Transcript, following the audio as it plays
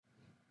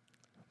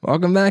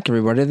Welcome back,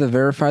 everybody, to the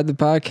Verified the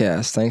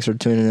Podcast. Thanks for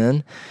tuning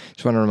in.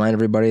 Just want to remind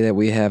everybody that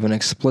we have an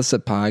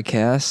explicit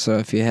podcast, so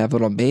if you have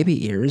little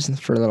baby ears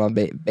for little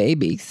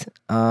babies,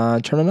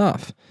 turn it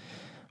off.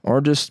 Or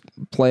just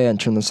play it and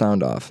turn the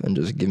sound off and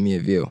just give me a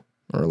view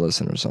or a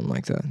listen or something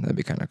like that. That'd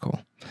be kind of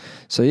cool.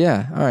 So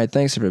yeah, all right,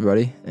 thanks,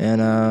 everybody,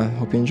 and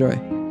hope you enjoy.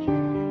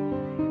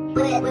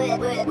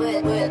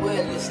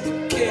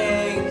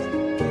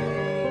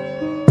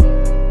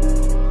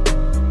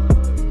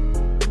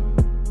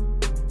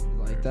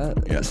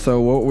 That. Yeah.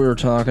 So what we were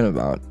talking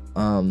about,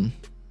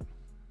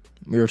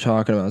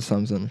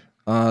 something.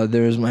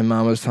 There's my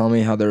mom was telling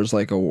me how there's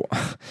like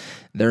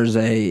there's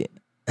like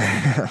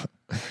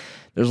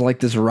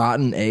this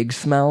rotten egg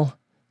smell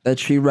that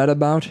she read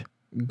about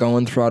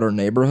going throughout her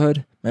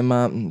neighborhood. My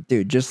mom,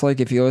 dude, just like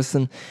if you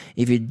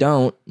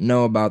don't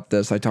know about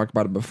this, I talked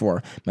about it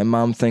before. My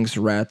mom thinks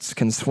rats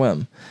can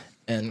swim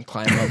and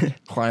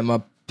climb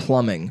up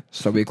plumbing,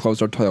 so we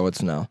close our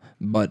toilets now.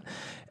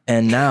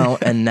 And now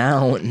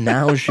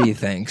she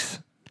thinks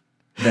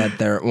that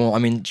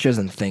she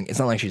doesn't think, it's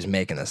not like she's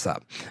making this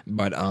up,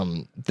 but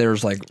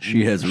there's like,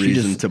 she has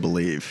reason to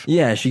believe.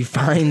 Yeah, she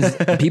finds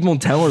people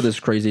tell her this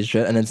crazy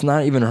shit, and it's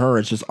not even her,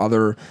 it's just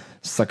other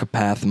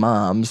psychopath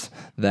moms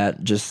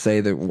that just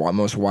say the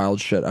most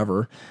wild shit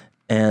ever.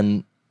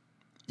 And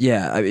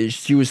yeah,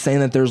 she was saying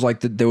that there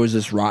was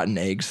this rotten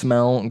egg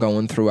smell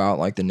going throughout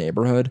like the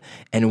neighborhood,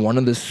 and one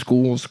of the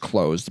schools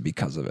closed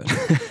because of it.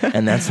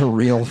 And that's a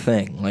real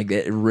thing. Like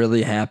it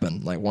really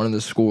happened. Like one of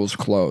the schools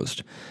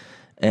closed,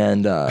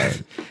 and I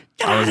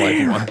was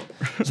like, what?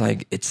 It's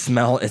like it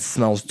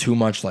smells too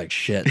much like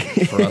shit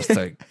for us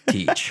to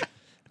teach.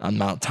 I'm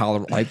not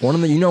tolerant. Like one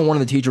of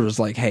the teachers was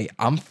like, "Hey,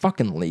 I'm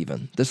fucking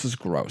leaving. This is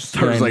gross."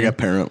 There's like a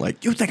parent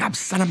like, "You think I'm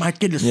sending my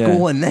kid to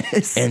school in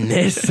this? In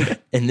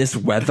this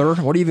weather?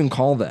 What do you even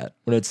call that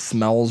when it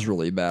smells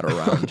really bad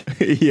around?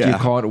 Yeah. Do you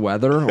call it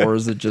weather, or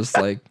is it just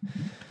like,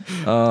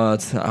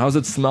 how's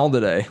it smell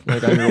today?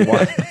 Like on your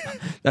watch?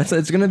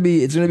 It's gonna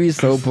be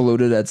so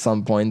polluted at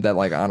some point that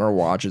like on our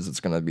watches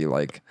it's gonna be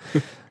like,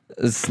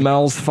 it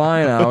smells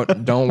fine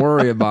out. Don't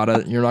worry about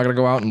it. You're not gonna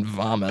go out and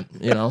vomit.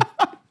 You know."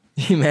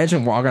 Can you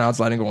imagine walking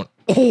outside and going,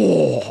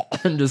 oh,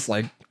 and just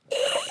like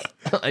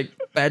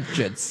that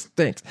shit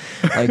stinks.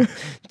 Like,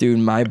 dude,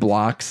 my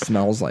block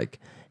smells like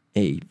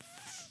it's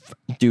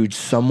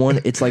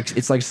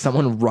like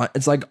someone run.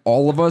 It's like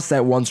all of us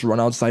at once run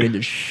outside and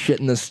just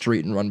shit in the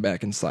street and run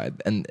back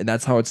inside, and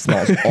that's how it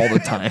smells all the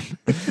time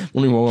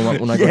when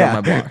I go down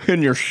my block.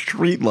 And your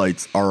street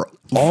lights are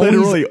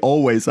literally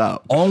always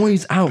out.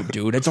 Always out,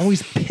 dude. It's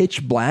always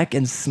pitch black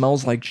and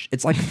smells like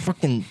it's like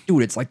fucking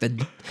dude. It's like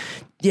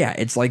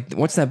it's like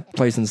what's that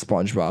place in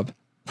SpongeBob?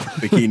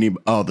 Bikini.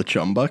 Oh, the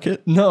chum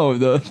bucket. No,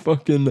 the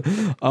fucking.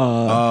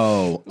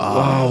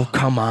 Oh,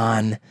 come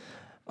on.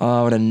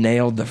 I would have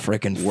nailed the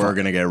freaking. We're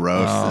gonna get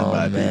roasted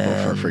by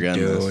people for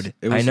forgetting dude.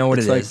 this. I know what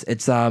it is.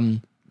 It's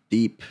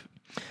deep.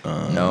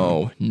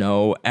 No.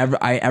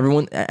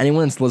 Anyone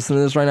that's listening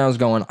to this right now is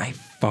going, I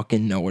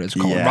fucking know what it's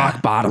called. Yeah.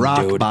 Rock bottom,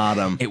 dude. Rock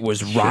bottom. It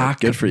was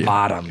rock Good for you.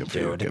 bottom, Good for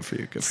dude. you. Good for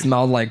you. Good for you.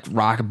 Smelled like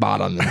rock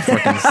bottom and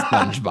freaking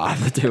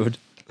SpongeBob, dude.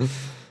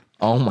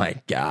 Oh my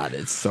God,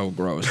 it's so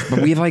gross.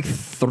 But we have like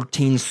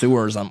 13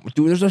 sewers.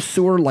 Dude, there's a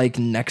sewer like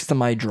next to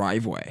my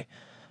driveway.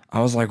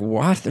 I was like,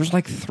 what? There's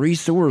like 3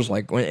 sewers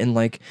like in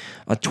like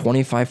a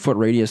 25-foot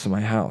radius of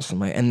my house.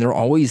 And they're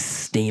always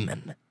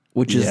steaming,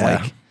 which is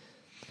like,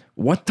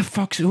 what the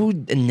fuck's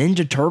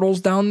Ninja Turtles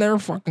down there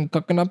fucking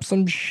cooking up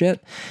some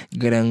shit?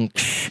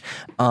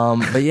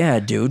 But yeah,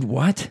 dude,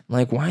 what?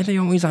 Like, why are they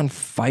always on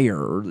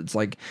fire? It's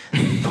like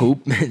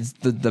poop. It's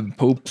the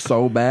poop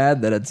so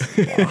bad that it's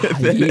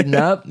heating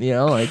up, you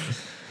know? Like,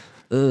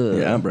 ugh.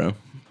 Yeah, bro.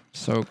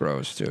 So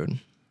gross, dude.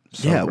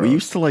 So gross. We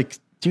used to like,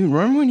 dude,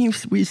 remember when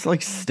we used to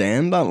like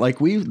stand on, like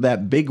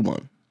that big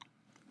one.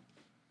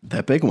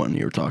 That big one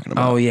you were talking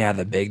about. Oh yeah,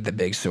 the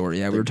big sewer.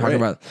 Yeah, we were talking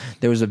about.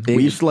 There was a big.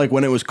 We used to like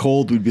when it was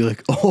cold, we'd be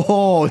like,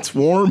 "Oh, it's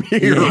warm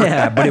here."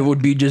 Yeah, but it would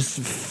be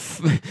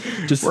just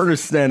we're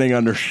just standing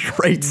under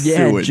straight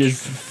sewage. Yeah,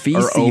 just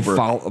feces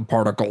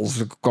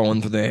particles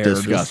going through the hair,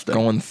 disgusting, just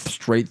going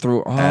straight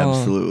through. Oh,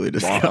 absolutely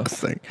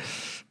disgusting.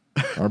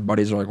 Our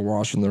buddies are like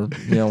washing their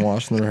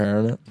hair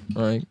in it.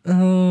 Like,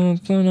 oh,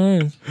 it's so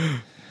nice.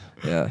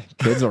 Yeah,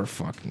 kids are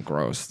fucking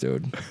gross,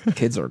 dude.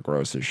 Kids are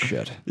gross as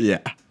shit. Yeah.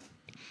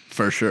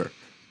 For sure,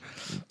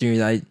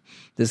 dude.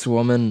 This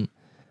woman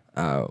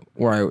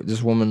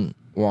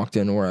walked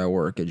in where I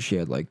work, and she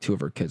had like 2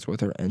 of her kids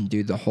with her. And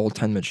dude, the whole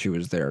time that she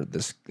was there,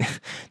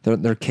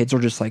 their kids are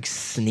just like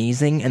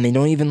sneezing, and they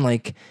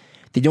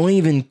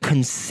haven't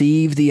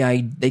conceived the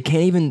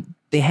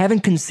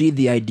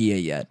idea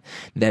yet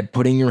that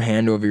putting your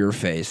hand over your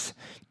face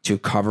to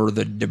cover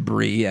the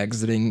debris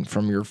exiting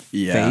from your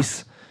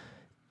face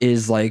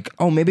is like,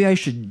 oh, maybe I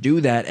should do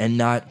that and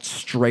not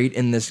straight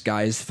in this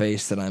guy's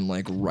face that I'm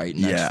like right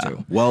next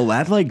to. Well,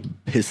 that like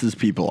pisses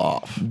people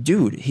off.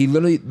 Dude, he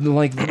literally,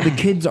 like, the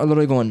kids are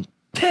literally going,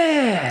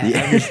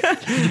 Yeah.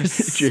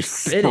 just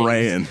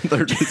spraying.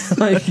 They're just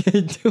like,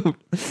 dude,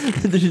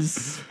 they just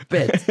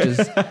spit.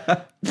 Just,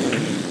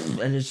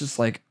 and it's just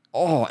like,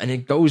 oh, and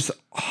it goes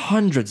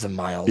hundreds of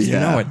miles. You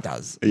Yeah. know it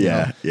does.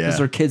 Yeah. Because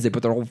they're kids, they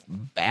put their whole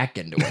back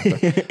into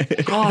it.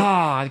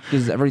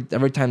 Because every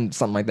time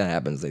something like that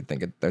happens, they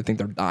think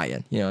they're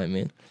dying. You know what I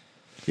mean?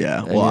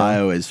 Yeah. Well, I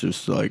always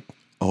just like,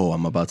 oh,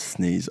 I'm about to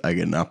sneeze. I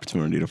get an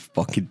opportunity to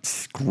fucking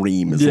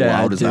scream as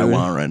loud as I dude.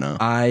 want right now.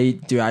 I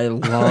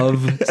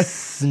love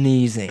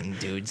sneezing,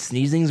 dude.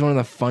 Sneezing is one of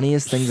the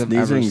funniest things I've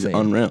ever Sneezing's seen.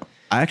 unreal.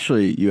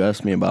 Actually, you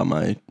asked me about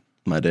my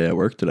day at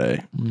work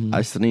today.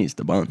 I sneezed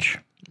a bunch.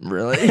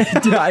 Really?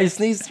 Dude, I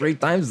sneezed 3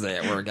 times today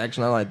at work.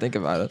 Actually, now that I think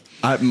about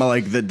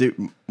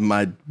it.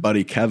 My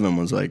buddy Kevin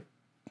was like,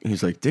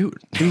 he's like, dude,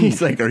 he's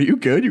like, are you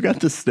good? You got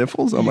the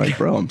sniffles? I'm like,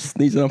 bro, I'm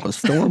sneezing up a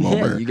storm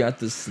over. Yeah, you got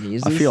the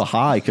sneezes. I feel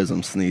high because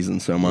I'm sneezing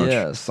so much.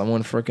 Yeah,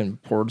 someone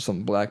freaking poured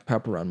some black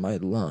pepper on my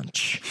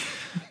lunch.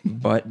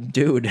 But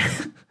dude,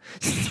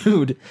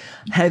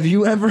 have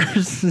you ever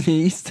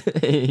sneezed?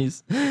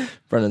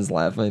 Brendan's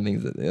laughing. He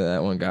thinks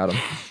that one got him.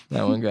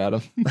 That one got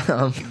him.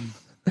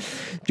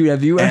 Dude,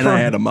 have you ever? And I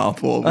had a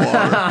mouthful of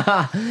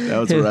water. That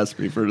was a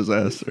recipe for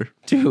disaster.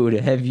 Dude,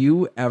 have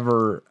you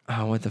ever?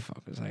 Oh, what the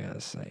fuck was I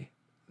gonna say?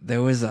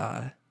 There was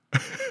a.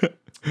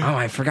 Oh,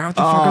 I forgot what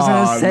the fuck I was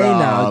gonna say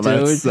now,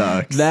 dude. That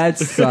sucks. That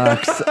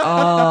sucks.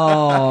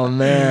 Oh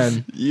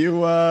man.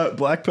 You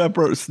black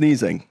pepper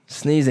sneezing.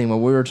 Sneezing. Well,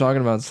 we were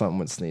talking about something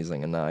with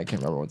sneezing, and now I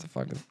can't remember what the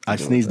fuck. I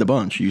sneezed a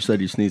bunch. You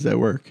said you sneezed at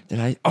work. Did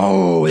I?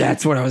 Oh,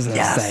 that's what I was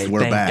gonna say.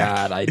 we're Thank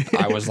back. God.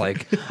 I was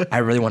like, I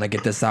really want to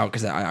get this out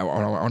because I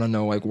want to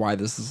know like why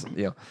this is.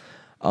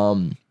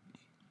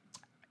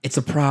 It's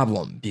a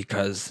problem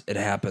because it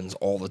happens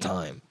all the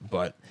time.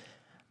 But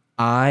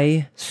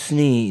I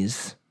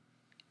sneeze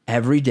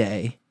every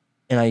day,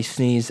 and I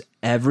sneeze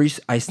at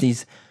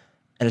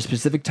a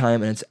specific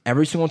time, and it's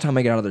every single time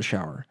I get out of the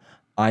shower.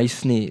 I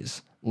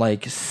sneeze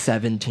like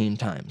 17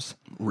 times.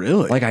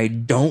 Really? Like, I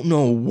don't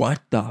know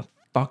what the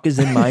fuck is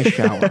in my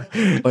shower,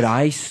 but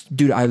I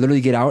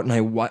literally get out and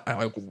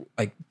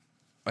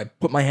I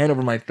put my hand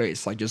over my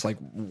face, like just like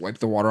wipe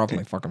the water off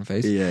my fucking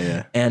face.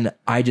 Yeah. And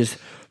I just,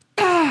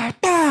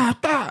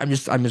 I'm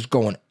just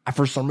going.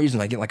 For some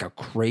reason, I get like a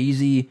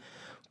crazy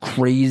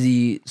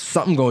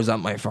something goes up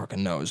my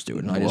fucking nose, dude,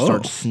 and I just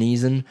start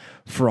sneezing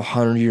for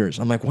 100 years.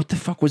 I'm like, what the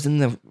fuck was in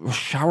the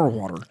shower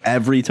water?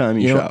 Every time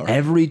you shower.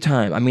 Every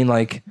time. I mean,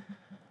 like,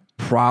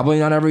 probably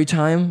not every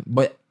time,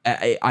 but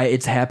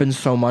it's happened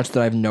so much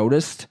that I've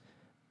noticed.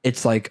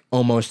 It's like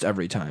almost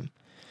every time.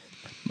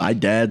 My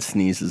dad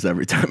sneezes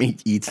every time he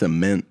eats a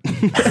mint.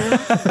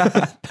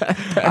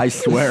 I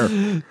swear.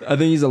 I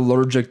think he's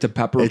allergic to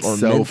pepper It's or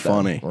so mint.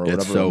 funny. Or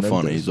It's whatever so the mint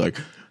funny. is. He's like,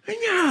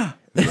 yeah.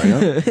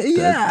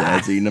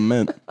 Dad's eating a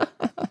mint.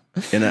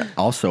 And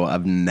also,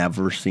 I've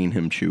never seen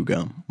him chew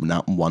gum.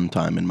 Not one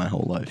time in my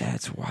whole life.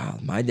 That's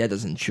wild. My dad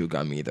doesn't chew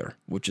gum either,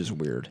 which is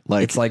weird.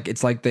 Like-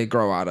 it's like they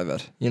grow out of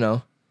it, you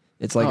know?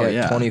 It's like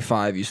at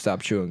 25 you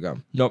stop chewing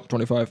gum. Nope,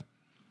 25.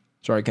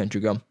 Sorry, I can't chew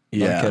gum.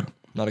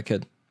 Not a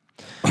kid.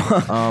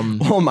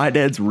 Well, my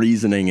dad's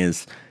reasoning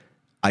is,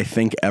 I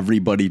think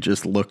everybody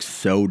just looks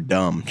so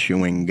dumb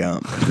chewing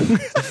gum.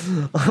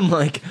 I'm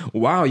like,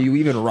 wow, you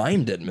even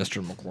rhymed it,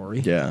 Mr.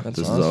 McClory. Yeah, That's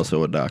this awesome. is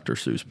also a Dr.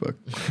 Seuss book.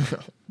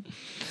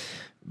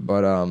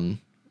 But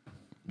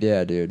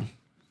yeah, dude.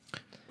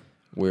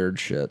 Weird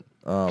shit.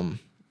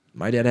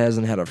 My dad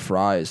hasn't had a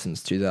fry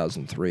since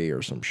 2003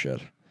 or some shit.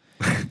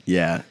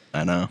 Yeah,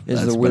 I know.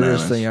 It's That's the weirdest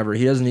bananas. thing ever.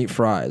 He doesn't eat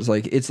fries.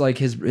 Like, it's like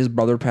his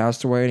brother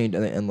passed away,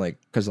 and like,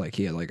 cause like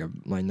he had like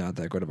not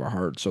that good of a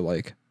heart, so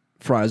like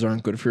fries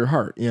aren't good for your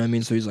heart. You know what I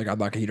mean? So he's like, I'm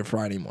not gonna eat a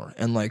fry anymore.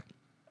 And like,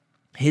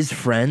 his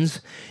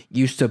friends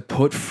used to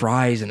put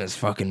fries in his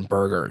fucking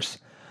burgers,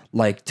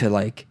 like to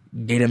like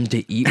get him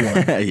to eat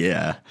one.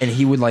 Yeah. And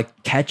he would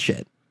like catch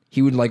it.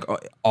 He would like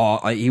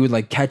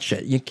catch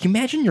it. Can you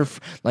imagine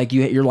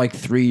you're like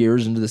 3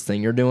 years into this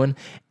thing you're doing,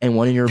 and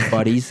one of your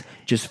buddies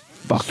just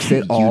fucks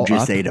it all You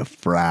just up, ate a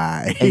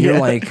fry. and you're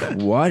like,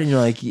 what? And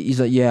you're like, he's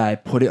like, yeah, I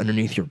put it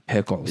underneath your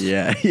pickles.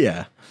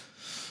 Yeah.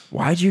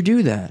 Why'd you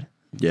do that?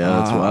 Yeah,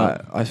 that's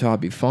wild. I thought it'd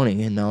be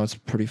funny, and now it's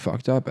pretty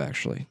fucked up,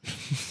 actually.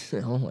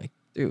 You know, like,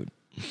 dude.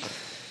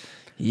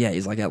 Yeah,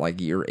 he's like at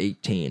like year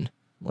 18.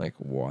 Like,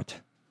 what?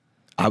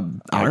 I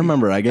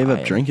remember I gave up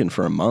dying. drinking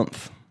for a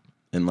month,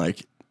 and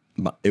like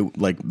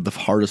the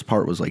hardest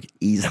part was like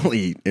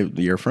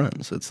your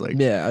friends. It's like,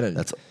 Yeah, I didn't.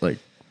 That's like,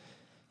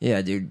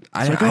 Yeah, dude.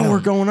 it's like, oh, we're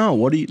going out.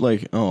 What do you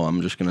like? Oh,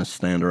 I'm just gonna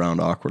stand around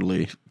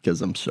awkwardly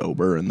because I'm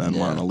sober and then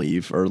want to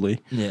leave early.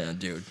 Yeah,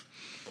 dude.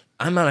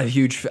 I'm not a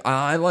huge.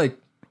 I like.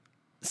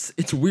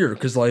 It's weird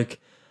because like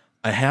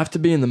I have to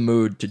be in the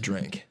mood to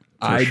drink.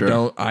 I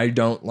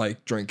don't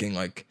like drinking.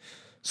 Like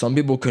some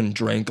people can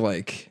drink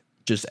like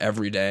just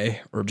every day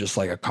or just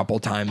like a couple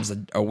times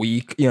a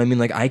week. You know what I mean?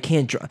 Like I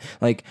can't.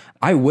 Like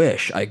I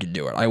wish I could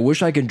do it. I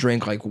wish I could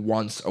drink like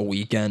once a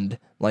weekend.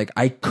 Like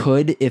I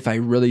could if I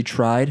really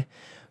tried.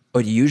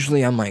 But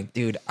usually I'm like,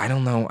 dude, I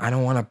don't know. I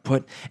don't want to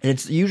put. And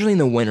it's usually in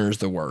the winter is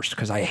the worst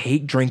because I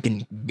hate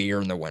drinking beer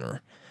in the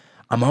winter.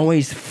 I'm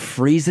always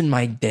freezing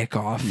my dick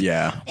off.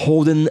 Yeah.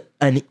 Holding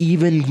an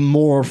even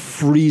more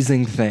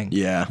freezing thing.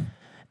 Yeah.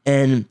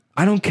 And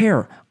I don't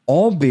care.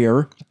 all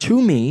beer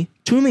to me.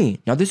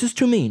 Now this is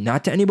to me,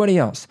 not to anybody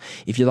else.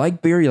 If you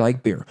like beer, you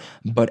like beer.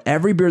 But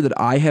every beer that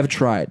I have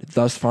tried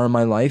thus far in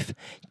my life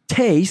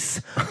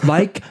tastes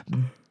like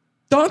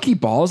donkey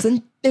balls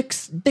and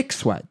dick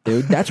sweat,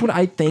 dude. That's what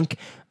I think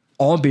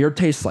all beer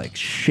tastes like.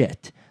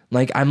 Shit.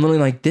 Like, I'm literally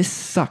like, this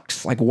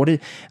sucks. Like, what? And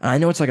I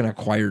know it's like an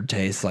acquired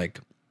taste, like,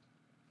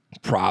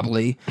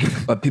 probably.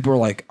 But people are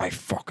like, I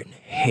fucking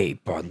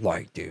hate Bud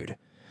Light, dude.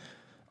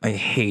 I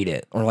hate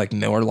it. Or like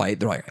Miller Lite.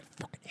 They're like, I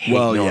fucking hate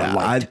Miller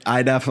Lite.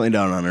 I definitely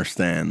don't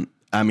understand.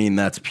 I mean,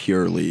 that's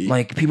purely...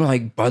 Like, people are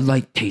like, Bud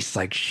Light tastes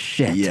like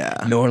shit.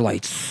 Yeah. Miller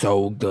Lite's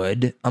so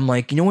good. I'm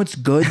like, you know what's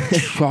good?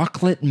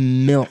 Chocolate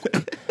milk.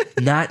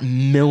 Not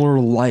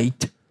Miller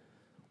Lite.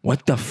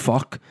 What the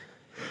fuck?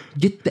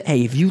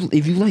 Hey, if you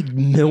like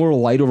Miller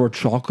Lite over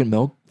chocolate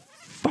milk,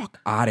 fuck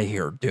out of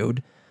here,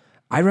 dude.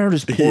 I'd rather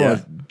just pour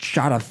a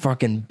shot of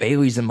fucking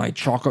Bailey's in my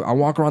chocolate. I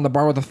walk around the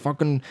bar with a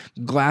fucking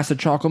glass of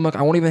chocolate milk.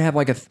 I won't even have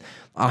like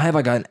I'll have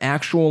like an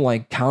actual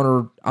like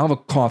counter. I'll have a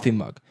coffee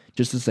mug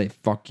just to say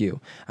fuck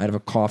you. I'd have a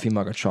coffee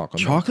mug of chocolate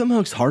milk. Chocolate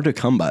milk's hard to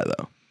come by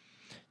though.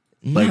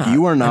 Like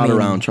you are not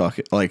around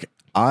chocolate. Like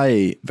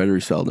I very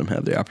seldom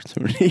have the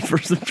opportunity for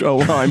some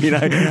chocolate. I mean,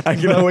 I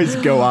can always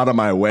go out of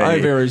my way. I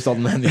very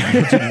seldom have the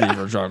opportunity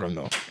for chocolate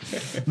milk.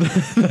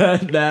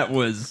 that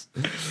was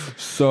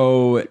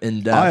so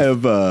in depth. I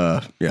have,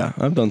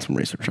 I've done some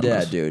research on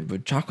this. Yeah, dude,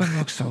 but chocolate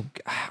milk's so.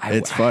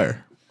 It's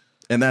fire,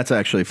 and that's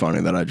actually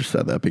funny that I just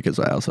said that because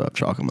I also have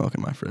chocolate milk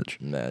in my fridge.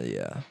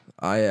 Yeah,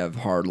 I have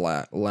hard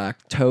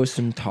lactose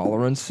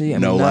intolerance.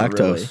 No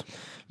lactose.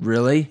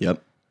 Really?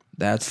 Yep.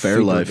 That's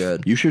Fairlife.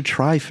 good. You should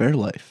try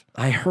Fairlife.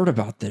 I heard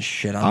about this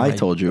shit. I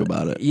told you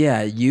about it.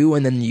 Yeah, you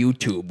and then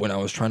YouTube when I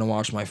was trying to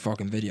watch my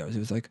fucking videos. It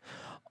was like,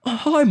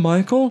 hi,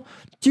 Michael.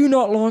 Do you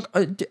not like...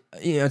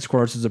 of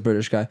course, it's a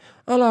British guy.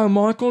 Hello,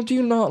 Michael. Do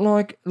you not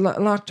like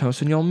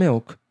lactose in your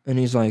milk? And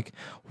he's like,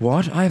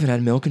 what? I haven't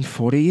had milk in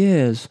 40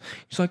 years.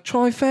 He's like,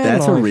 try Fairlife.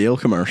 That's a real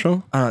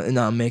commercial?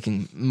 No, I'm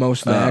making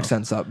most of the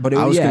accents up. But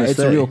it's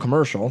say, a real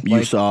commercial.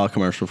 You saw a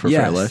commercial for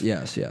Fairlife?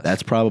 Yes.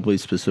 That's probably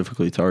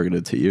specifically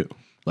targeted to you.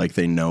 Like,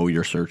 they know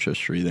your search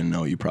history. They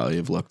know you probably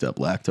have looked up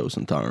lactose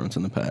intolerance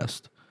in the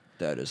past.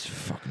 That is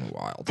fucking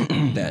wild.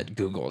 That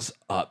Google's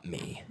up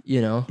me,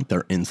 you know?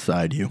 They're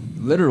inside you.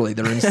 Literally,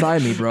 they're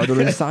inside me, bro. They're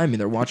inside me.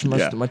 They're watching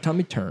my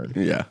tummy turn.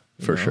 Yeah,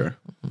 for sure.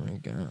 Oh, my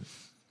God.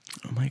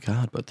 Oh, my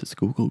God, but this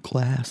Google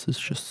Glass is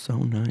just so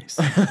nice.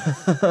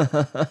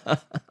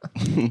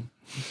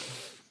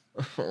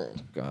 Oh,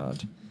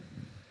 God.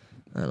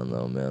 I don't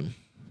know, man.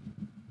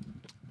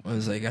 What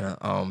was I gonna...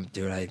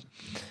 dude,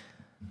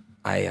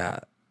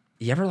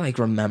 you ever like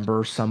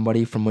remember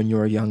somebody from when you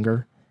were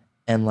younger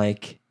and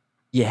like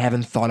you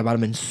haven't thought about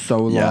them in so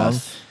long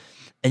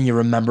and you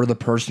remember the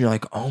person, you're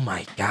like, oh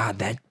my God,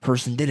 that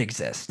person did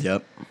exist.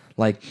 Yep.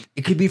 Like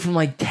it could be from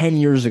like 10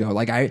 years ago.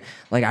 Like I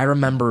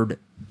remembered,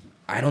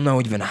 I don't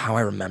know even how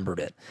I remembered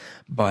it,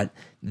 but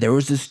there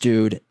was this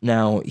dude.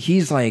 Now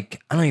he's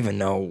like, I don't even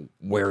know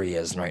where he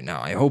is right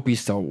now. I hope he's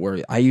still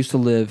where I used to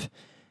live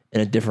in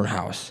a different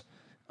house,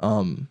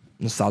 in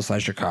the south side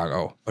of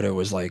Chicago, but it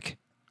was like,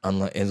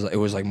 it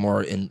was like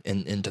more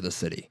into the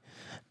city.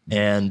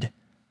 And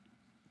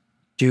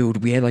dude,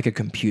 we had like a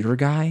computer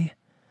guy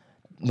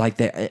like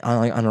that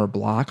on our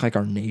block, like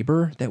our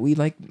neighbor that we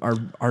like,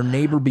 our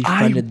neighbor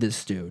befriended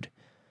this dude.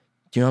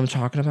 Do you know what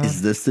I'm talking about?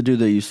 Is this the dude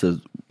that used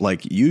to,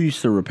 like, you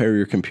used to repair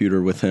your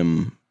computer with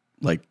him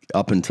like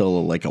up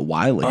until like a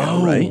while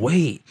ago, right? Oh,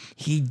 wait.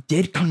 He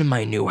did come to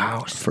my new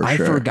house. For I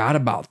sure. forgot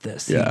about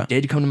this. Yeah. He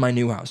did come to my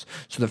new house.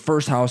 So the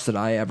first house that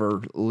I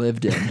ever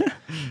lived in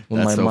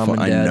when my so mom and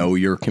dad... I know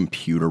you're a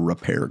computer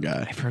repair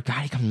guy. I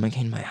forgot he came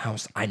to my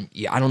house. I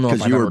don't know if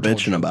Because you were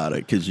bitching about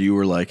it because you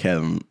were like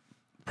having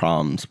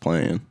problems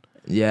playing.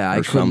 Yeah, I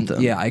couldn't.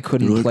 Something. Yeah, I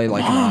couldn't play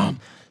like...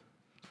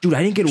 Dude,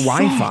 I didn't get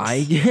Wi-Fi.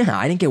 Yeah,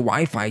 I didn't get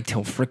Wi-Fi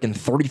till freaking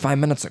 35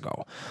 minutes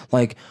ago.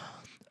 Like...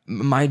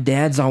 My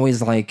dad's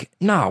always like,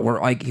 no,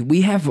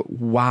 we have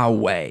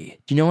Huawei.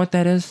 Do you know what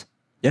that is?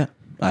 Yeah,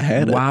 I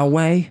had it.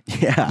 Huawei?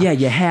 Yeah. Yeah,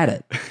 you had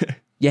it.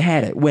 You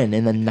had it. When?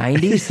 In the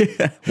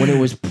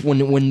 90s?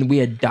 when we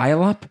had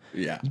dial-up?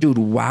 Yeah. Dude,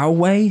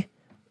 Huawei.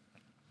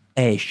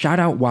 Hey, shout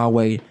out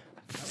Huawei.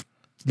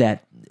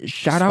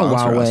 Shout out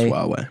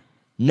Huawei.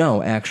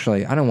 No,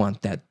 actually, I don't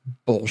want that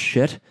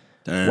bullshit.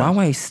 Damn.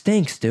 Huawei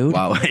stinks, dude.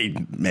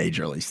 Huawei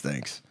majorly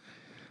stinks.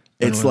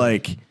 It's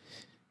like...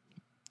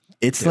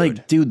 It's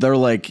like, dude, they're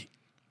like,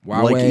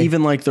 Huawei. Like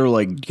even like their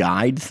like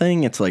guide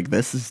thing. It's like,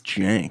 this is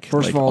jank.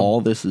 First like, of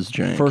all, this is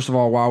jank. First of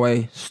all,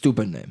 Huawei,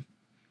 stupid name.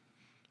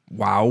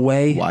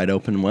 Huawei, Wide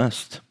Open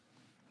West.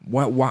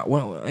 What?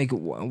 Like,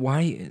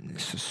 why?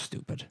 This is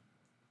stupid.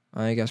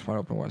 I guess Wide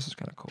Open West is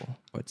kind of cool,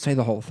 but say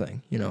the whole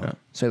thing. You know,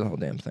 say the whole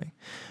damn thing.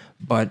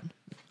 But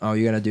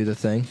you gotta do the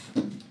thing.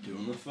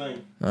 Doing the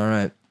thing. All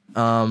right.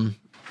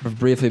 But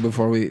briefly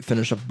before we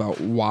finish up about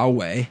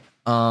Huawei,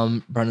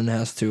 Brendan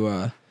has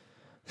to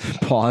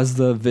pause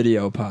the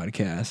video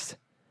podcast,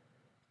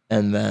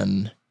 and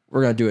then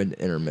we're gonna do an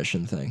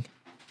intermission thing.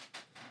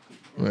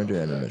 We'll do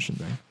the intermission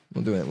thing.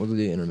 We'll do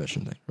the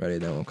intermission thing. Ready?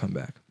 Then we'll come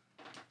back.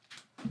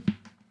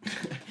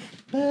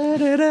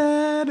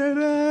 Yeah.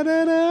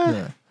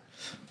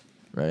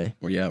 Ready?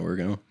 Well, yeah, we're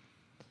going.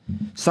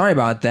 Sorry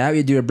about that.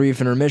 We do a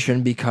brief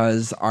intermission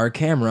because our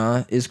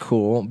camera is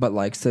cool but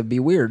likes to be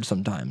weird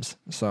sometimes.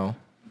 So,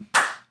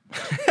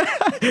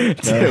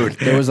 Dude,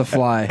 there was a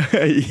fly.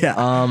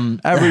 yeah.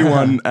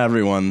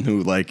 Everyone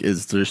who like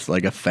is just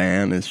like a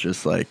fan is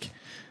just like,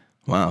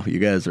 wow, you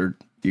guys are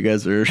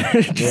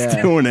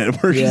just doing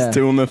it. We're just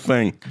doing the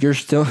thing. You're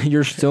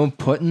still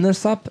putting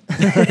this up?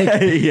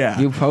 Yeah.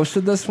 You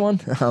posted this one?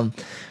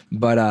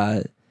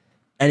 But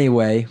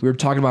anyway, we were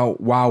talking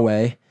about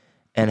Huawei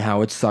and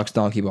how it sucks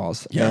donkey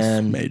balls. Yes,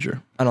 and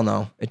major. I don't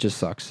know. It just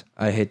sucks.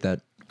 I hate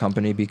that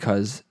company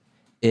because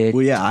it.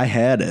 Well, yeah, I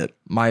had it.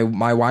 My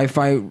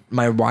Wi-Fi.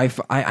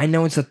 I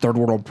know it's a third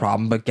world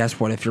problem, but guess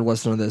what? If you're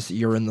listening to this,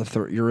 you're in the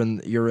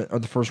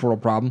first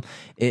world problem.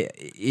 If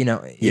you're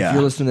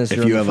listening to this,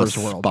 you're in the first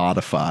world.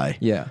 Spotify,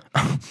 yeah,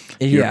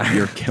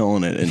 you're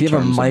killing it. If you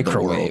have a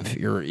microwave,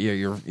 you're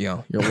living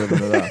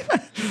it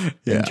up.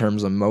 In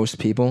terms of most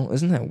people,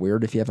 isn't that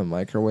weird? If you have a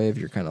microwave,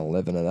 you're kind of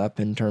living it up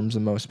in terms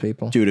of most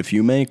people. Dude, if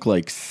you make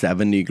like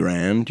 70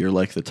 grand, you're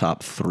like the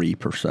top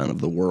 3% of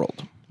the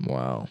world.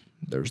 Wow,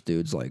 there's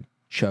dudes like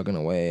chugging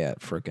away at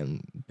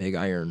frickin' big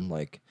iron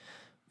like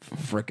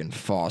frickin'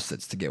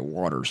 faucets to get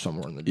water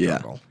somewhere in the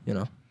jungle,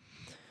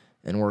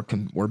 And we're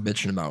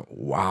bitching about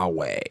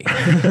Huawei.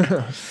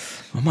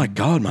 Oh my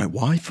god, my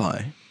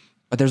Wi-Fi.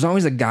 But there's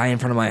always a guy in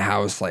front of my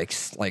house like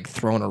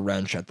throwing a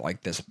wrench at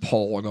like this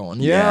pole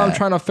going, I'm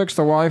trying to fix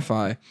the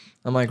Wi-Fi.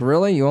 I'm like,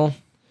 really? You're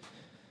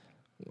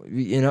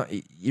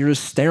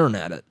just staring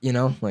at it,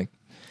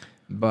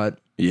 but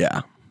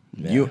yeah.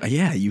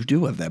 You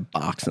do have that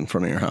box in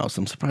front of your house.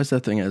 I'm surprised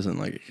that thing hasn't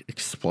like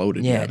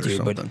exploded yet or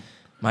something. But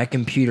my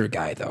computer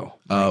guy though.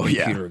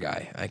 Computer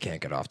guy. I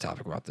can't get off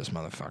topic about this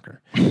motherfucker.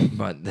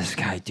 But this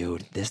guy,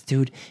 this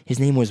dude, his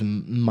name was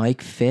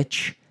Mike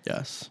Fitch.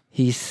 Yes.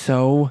 He's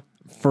so.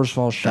 First of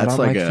all, shout out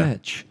Mike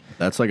Fitch.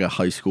 That's like a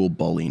high school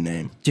bully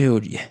name.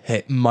 Dude,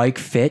 hey, Mike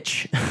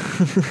Fitch.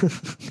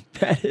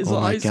 That is a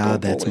high school bully.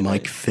 That's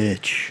Mike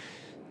Fitch.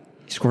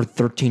 He scored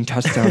 13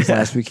 touchdowns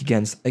last week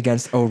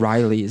against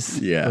O'Reilly's.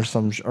 Yeah.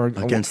 Or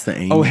against the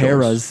Angels.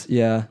 O'Hara's,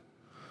 yeah.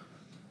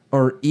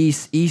 Or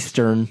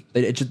Eastern.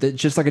 It's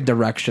just like a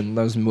direction,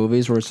 those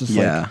movies where it's just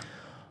like,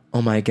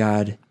 oh my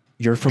God,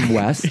 you're from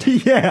West?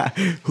 Yeah.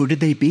 Who did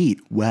they beat?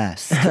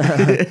 West.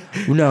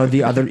 No,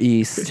 the other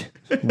East.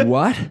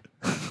 What?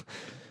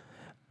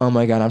 Oh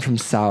my God, I'm from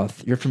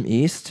South. You're from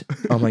East?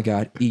 Oh my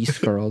God,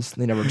 East girls.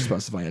 They never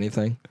specify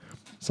anything.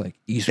 It's like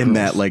East girls. And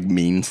that like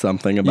means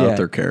something about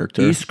their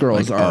character. East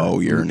girls like, are. Oh,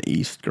 you're an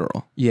East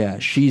girl. Yeah,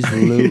 she's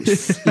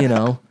loose,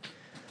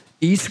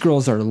 East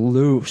girls are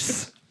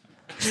loose.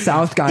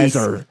 South guys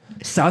are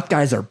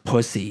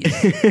pussies.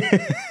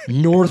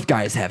 North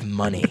guys have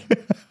money.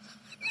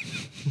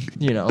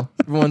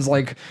 Everyone's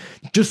like,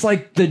 just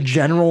like the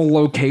general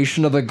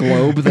location of the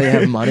globe, they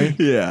have money.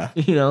 Yeah.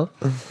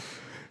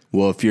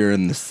 Well, if you're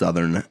in the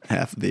southern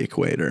half of the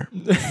equator,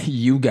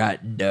 you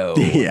got dough.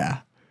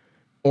 Yeah.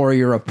 Or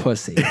you're a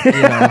pussy. But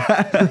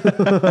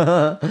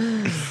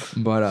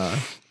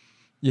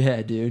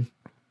yeah, dude.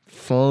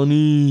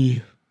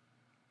 Funny.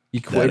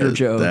 Equator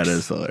jokes. That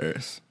is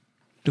hilarious.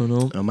 Don't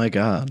know. Oh my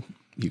God.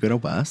 You go to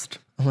West?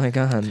 Oh my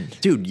God.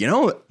 Dude,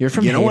 you're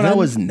from Haven? What I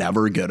was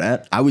never good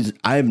at?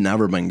 I've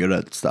never been good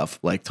at stuff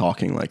like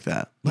talking like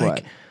that.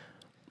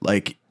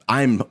 Like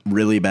I'm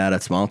really bad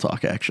at small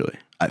talk actually,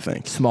 I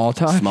think. Small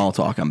talk? Small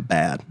talk, I'm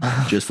bad.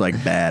 Just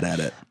like bad at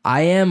it.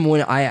 I am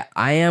when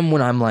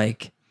I'm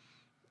like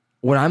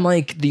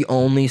the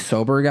only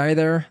sober guy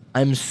there.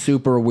 I'm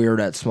super weird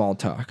at small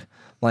talk.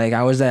 Like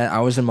I was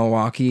in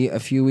Milwaukee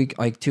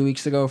 2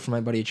 weeks ago for my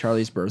buddy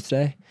Charlie's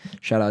birthday.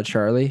 Shout out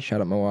Charlie.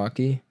 Shout out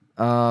Milwaukee.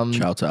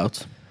 Shouts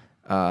outs.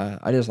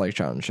 I just like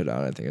shouting shit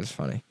out. I think it's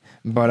funny.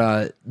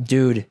 But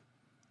dude,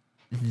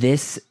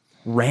 this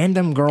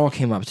random girl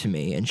came up to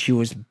me and she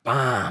was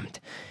bombed.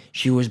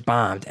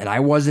 And I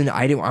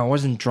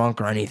wasn't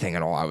drunk or anything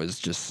at all. I was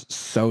just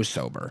so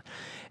sober.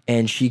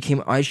 And she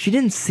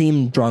didn't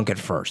seem drunk at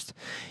first.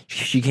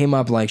 She came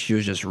up like she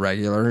was just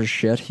regular as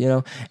shit,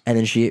 And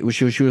then she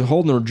was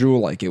holding her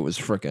jewel like it was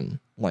freaking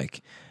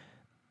like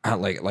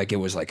it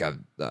was like a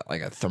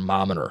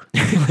thermometer.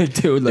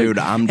 Dude,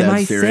 I'm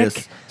dead serious.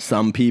 Sick?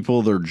 Some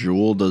people, their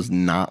jewel does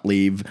not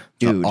leave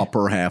the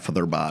upper half of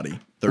their body.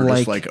 They're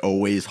just like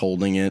always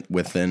holding it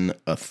within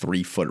a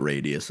 3-foot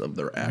radius of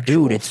their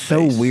actual Dude, it's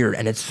space. so weird.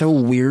 And it's so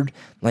weird.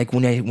 Like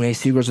when I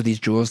see girls with these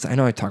jewels, I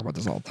know I talk about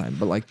this all the time,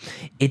 but like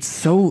it's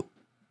so.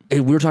 We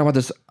were talking about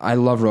this. I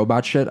love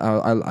robot shit.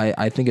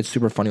 I think it's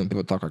super funny when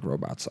people talk like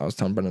robots. I was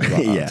telling Brendan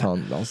about, I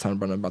was telling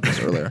Brendan about this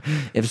earlier.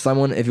 If you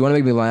want to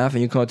make me laugh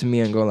and you come up to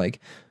me and go like,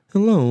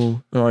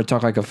 "Hello," or I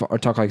talk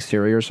like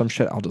Siri or some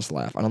shit, I'll just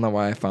laugh. I don't know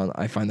why I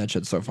find that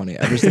shit so funny.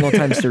 Every single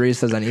time Siri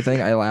says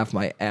anything, I laugh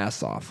my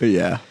ass off.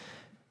 Yeah.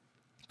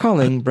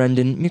 Calling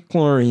Brendan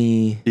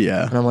McClory.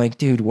 Yeah. And I'm like,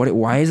 dude,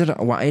 why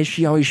is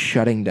she always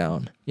shutting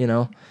down?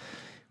 It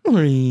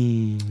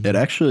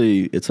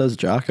says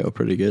Jocko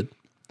pretty good.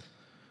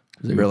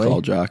 Really?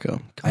 Call Jocko.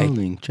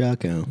 Calling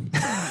Jocko.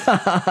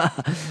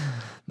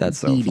 That's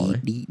so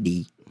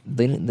funny.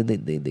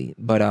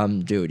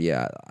 But dude,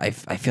 yeah, I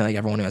feel like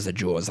everyone who has a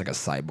jewel is like a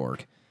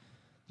cyborg.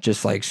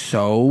 Just like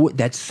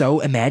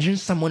imagine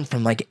someone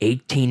from like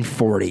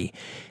 1840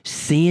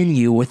 seeing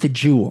you with a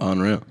jewel.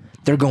 Unreal.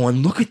 They're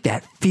going, look at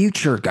that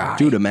future guy.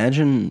 Dude,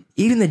 imagine.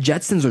 Even the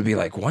Jetsons would be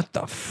like, what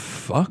the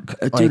fuck?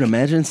 Dude,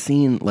 imagine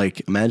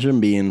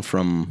being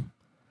from.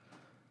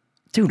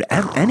 Dude,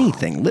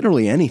 anything.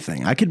 Literally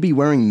anything. I could be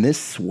wearing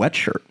this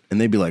sweatshirt and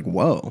they'd be like,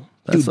 whoa.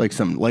 That's like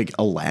some like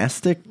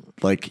elastic,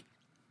 like.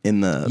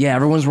 In the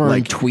everyone's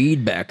wearing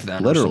tweed back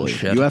then. Literally,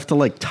 you have to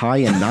like tie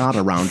a knot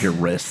around your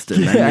wrist,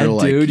 and then you're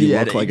like, dude, you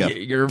look like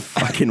you're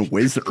fucking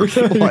wizard.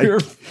 Like,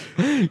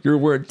 you're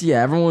wearing,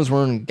 everyone's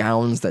wearing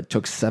gowns that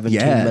took 17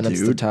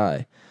 minutes to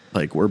tie.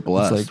 Like we're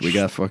blessed. Like, we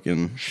got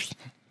fucking.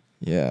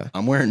 Yeah,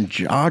 I'm wearing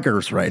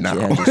joggers right now.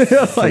 Yeah,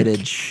 just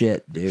fitted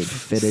shit, dude.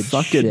 Fitted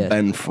suck shit. It,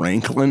 Ben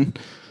Franklin.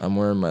 I'm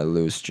wearing my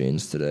loose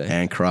jeans today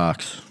and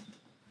Crocs.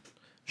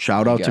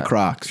 Shout out to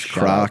Crocs.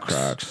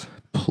 Crocs.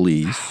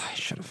 Please. I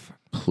should have.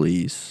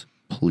 Please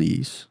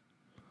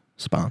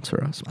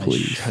sponsor us.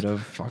 Please. I should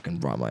have fucking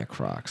brought my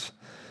Crocs.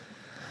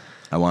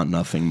 I want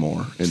nothing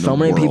more. So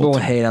many people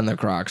hate on the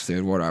Crocs,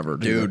 dude. Whatever,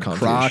 dude.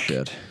 Croc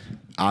shit.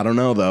 I don't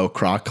know though.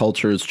 Croc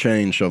culture has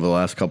changed over the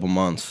last couple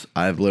months.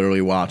 I've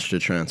literally watched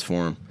it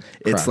transform.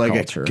 It's like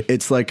culture.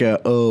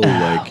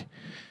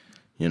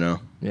 You know.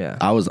 Yeah.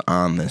 I was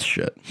on this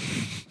shit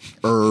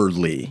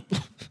early.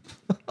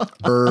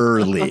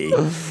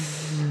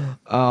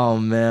 Oh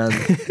man,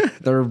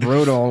 they're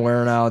brutal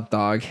wearing out,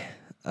 dog.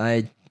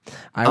 I'm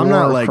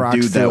not like Crocs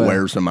dude that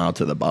wears them out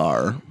to the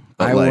bar.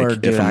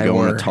 But if I'm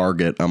going to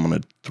Target, I'm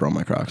gonna throw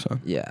my Crocs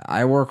on. Yeah,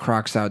 I wore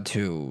Crocs out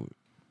to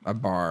a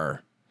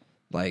bar.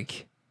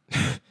 Like,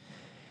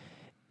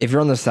 if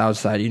you're on the South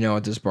Side, you know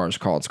what this bar is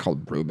called. It's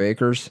called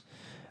Brewbakers.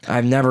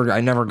 I never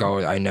go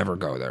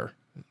there,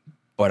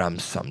 but I'm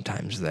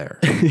sometimes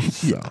there.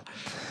 So.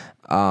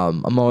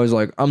 I'm always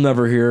like, I'm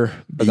never here,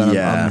 but then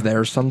I'm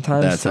there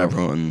sometimes.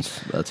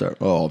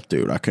 Oh,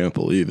 dude, I can't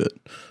believe it.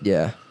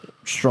 Yeah.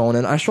 Strolling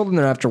in. I strolled in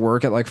there after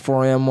work at like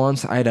 4 a.m.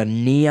 once. I had a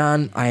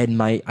neon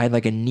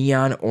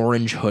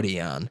orange hoodie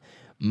on.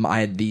 I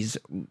had these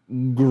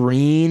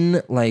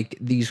green, like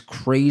these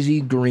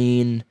crazy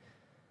green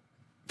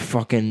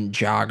fucking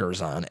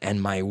joggers on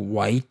and my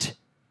white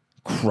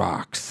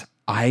Crocs.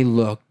 I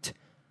looked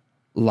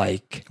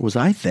like, was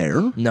I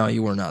there? No,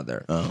 you were not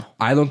there. Oh,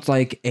 I looked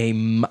like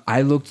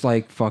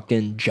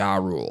fucking Ja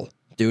Rule,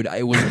 dude.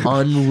 It was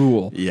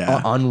unrule.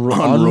 Yeah,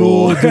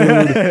 unrule,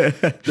 dude.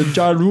 The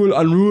Ja Rule,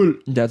 unrule.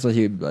 That's what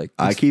he'd be like.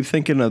 I keep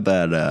thinking of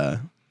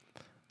that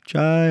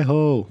Jai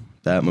Ho,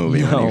 that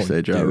movie when you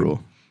say Ja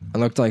Rule. I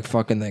looked like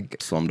fucking like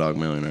Slumdog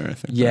Millionaire, I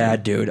think. Yeah,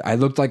 dude. I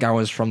looked like I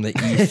was from the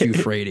East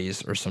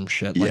Euphrates or some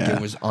shit. Like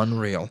it was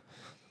unreal.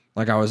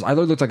 Like I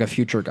looked like a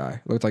future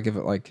guy. Looked like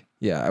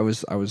I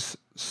was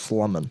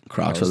slumming.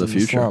 Crocs of the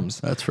future.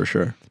 Slums. That's for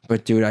sure.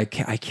 But dude, I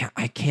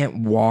can't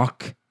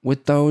walk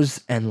with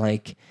those. And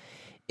like,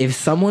 if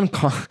someone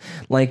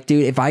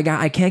dude,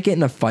 I can't get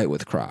in a fight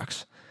with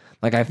Crocs.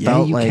 Like I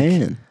felt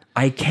can.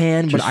 I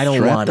can, just but I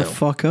don't want to. Strap the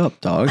fuck up,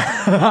 dog.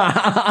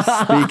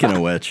 Speaking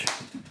of which,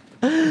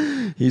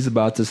 he's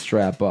about to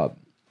strap up.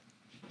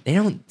 They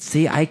don't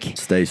see. I can't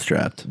stay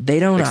strapped. They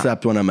don't,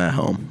 except when I'm at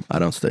home. I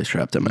don't stay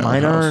strapped at my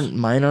house.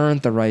 Mine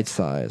aren't the right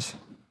size.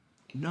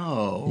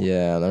 No.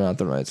 Yeah, they're not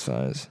the right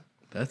size.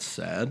 That's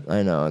sad.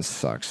 I know, it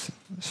sucks.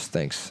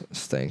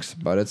 Stinks.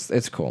 But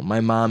it's cool.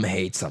 My mom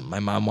hates them. My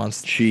mom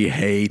wants. She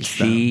hates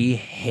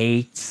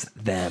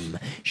them.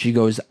 She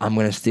goes, I'm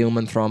gonna steal them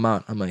and throw them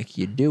out. I'm like,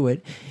 you do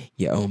it.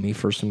 You owe me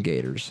for some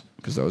Gators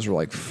because those were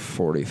like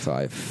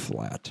 45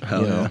 flat.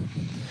 Hell yeah.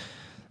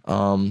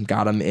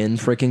 Got them in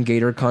freaking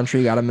Gator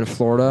country. Got them in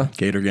Florida.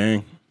 Gator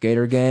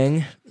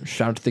gang.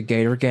 Shout out to the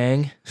Gator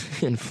gang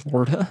in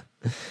Florida.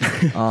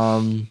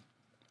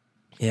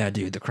 Yeah,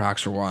 dude, the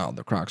Crocs are wild.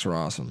 The Crocs are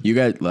awesome. You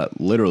guys,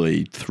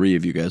 literally 3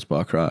 of you guys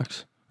bought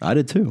Crocs. I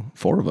did too.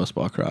 4 of us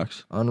bought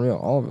Crocs. Unreal.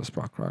 All of us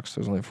bought Crocs.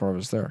 There's only 4 of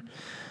us there.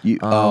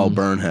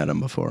 Burn had them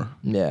before.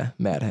 Yeah,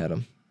 Matt had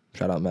them.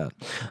 Shout out, Matt.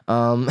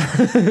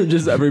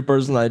 Just every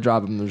person I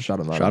drop them, shout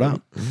them out. Shout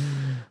out.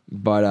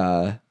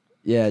 But,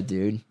 yeah,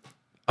 dude.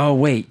 Oh,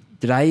 wait.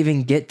 Did I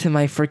even get to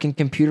my freaking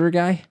computer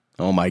guy?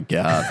 Oh, my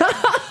God.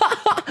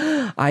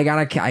 I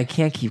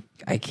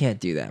can't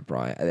do that,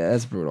 bro.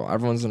 That's brutal.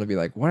 Everyone's going to be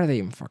like, what are they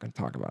even fucking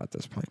talking about at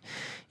this point?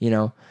 You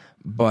know?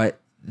 But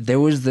there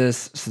was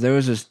this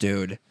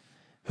dude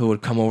who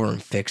would come over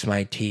and fix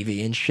my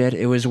TV and shit.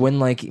 It was when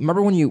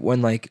remember when you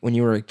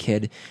were a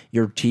kid,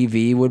 your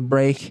TV would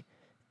break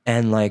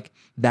and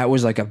that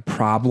was like a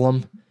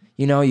problem.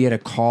 You know, you had to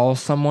call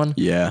someone.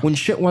 Yeah. When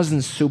shit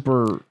wasn't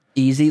super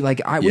easy, we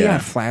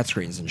have flat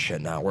screens and shit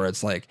now where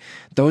it's like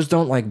those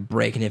don't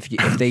break, and if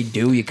they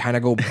do, you kind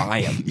of go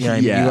buy them. You know what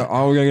I mean? You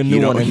go, we got a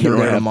new one and they're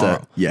there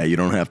tomorrow. You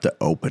don't have to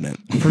open it.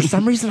 For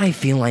some reason, I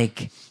feel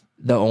like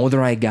the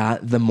older I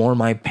got, the more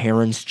my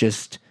parents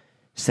just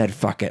said,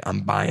 fuck it,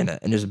 I'm buying it,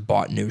 and just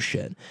bought new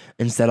shit.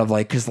 Instead of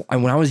like, because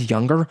when I was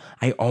younger,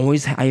 I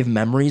have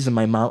memories of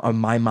my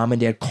mom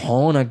and dad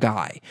calling a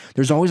guy.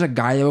 There's always a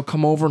guy that would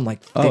come over and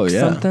like fix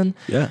something.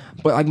 Yeah.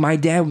 But like my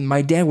dad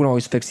would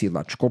always fix the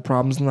electrical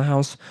problems in the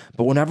house.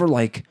 But whenever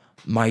like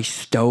my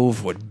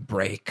stove would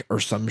break or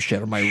some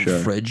shit, or my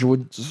fridge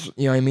would,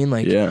 you know what I mean?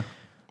 Like, yeah.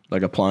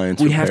 Like appliance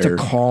we'd have to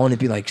repair. call, and it'd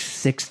be like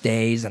 6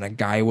 days, and a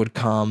guy would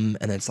come,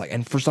 and it's like,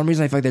 and for some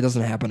reason I feel like that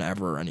doesn't happen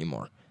ever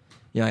anymore.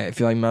 Yeah, I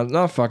feel like,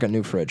 no, fuck it,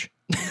 new fridge.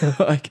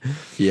 Like,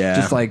 Yeah.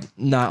 just like,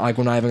 not like,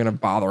 we're not even gonna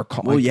bother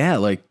calling. Well, yeah,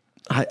 like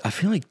I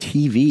feel like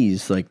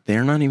TVs, like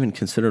they're not even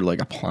considered like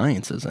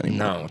appliances anymore.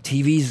 No,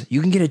 TVs, you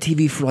can get a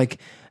TV for like,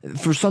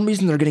 for some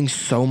reason they're getting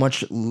so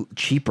much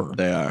cheaper.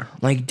 They are.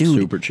 Like, dude,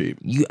 super cheap.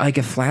 You like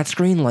a flat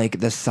screen, like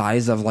the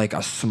size of like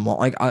a small,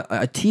 like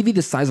a TV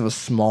the size of a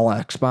small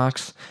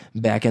Xbox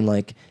back in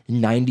like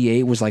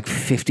 '98 was like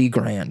 50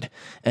 grand,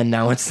 and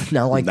now it's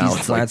like Now these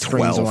it's flat like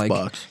screens are like,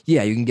 $12.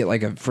 yeah, you can get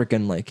like a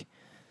freaking like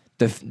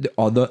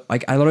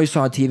like I literally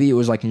saw a TV. It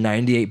was like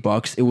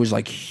 $98. It was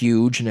like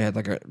huge, and it had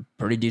like a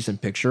pretty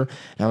decent picture.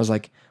 And I was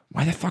like,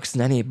 why the fuck's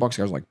 $98?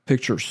 I was like,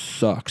 picture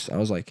sucks. I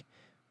was like,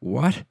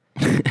 what?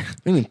 What do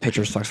you mean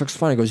picture sucks? Looks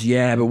funny. He goes,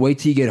 yeah, but wait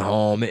till you get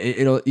home.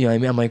 It'll, you know what I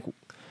mean? I'm like,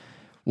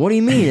 what do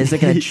you mean? Is it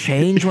going to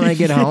change when I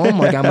get home?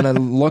 Like, I'm going to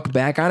look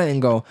back on it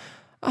and go,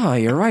 oh,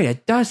 you're right.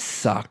 It does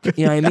suck.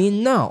 You know what I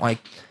mean? No, like,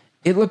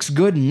 it looks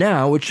good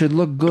now. It should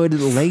look good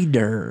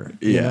later.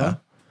 You know?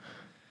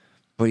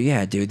 But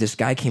yeah, dude, this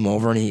guy came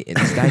over, and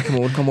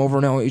would come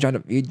over,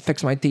 and he'd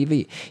fix my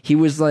TV.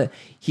 He's like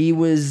in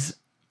his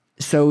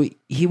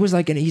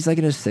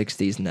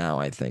 60s now,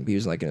 I think. He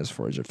was like in his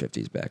 40s or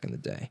 50s back in the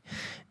day.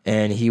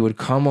 And he would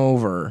come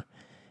over,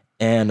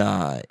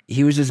 and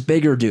he was this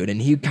bigger dude,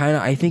 and he kind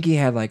of, I think he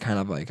had like kind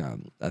of like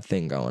a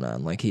thing going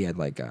on. Like he had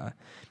like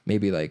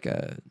maybe like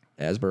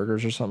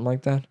Asperger's or something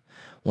like that.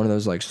 One of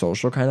those like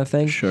social kind of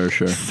things. Sure.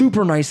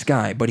 Super nice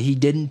guy, but he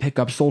didn't pick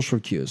up social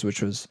cues,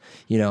 which was,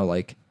 you know,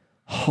 like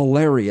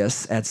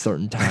hilarious at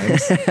certain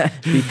times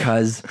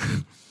because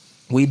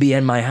we'd be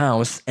in my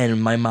house and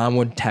my mom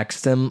would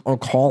text him or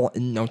call.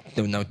 No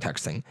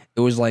texting. It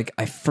was like,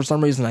 for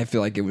some reason I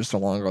feel like it was so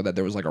long ago that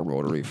there was like a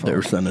rotary phone. They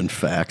were sending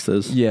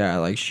faxes. Yeah,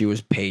 like she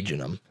was paging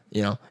him.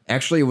 You know,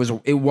 actually it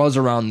was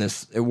around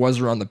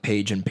the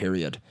paging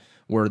period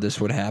where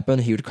this would happen.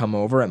 He would come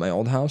over at my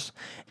old house,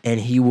 and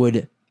he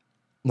wouldn't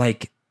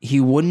like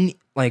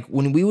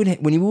when we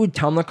would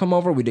tell him to come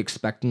over, we'd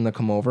expect him to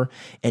come over,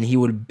 and he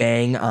would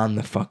bang on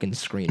the fucking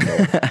screen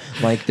door.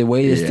 Like the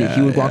way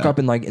he would walk up,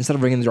 and like instead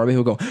of ringing the doorbell, he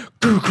would go,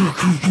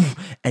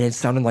 and it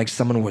sounded like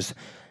someone was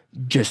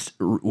just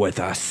with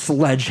a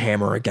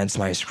sledgehammer against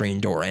my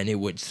screen door, and it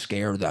would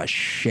scare the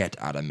shit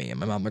out of me. And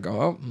my mom would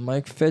go, "Oh,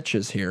 Mike Fitch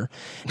is here,"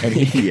 and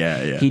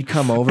he'd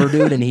come over,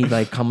 dude, and he'd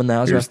like come in the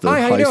house. Here's the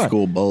high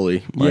school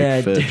bully,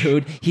 Mike Fitch.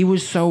 Dude, he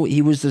was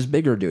this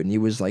bigger dude, and he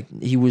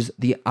was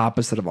the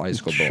opposite of a high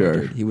school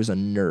bully, dude. He was a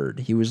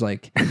nerd. He was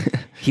like,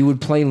 he would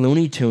play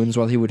Looney Tunes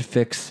while he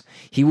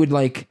would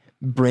like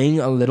bring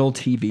a little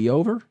TV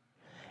over,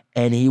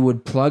 and he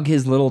would plug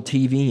his little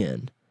TV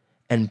in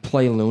and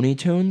play Looney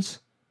Tunes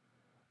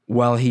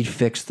while he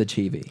fixed the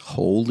TV.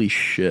 Holy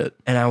shit.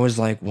 And I was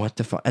like, what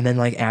the fuck? And then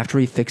like after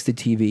he fixed the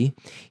TV,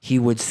 he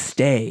would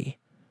stay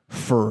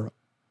for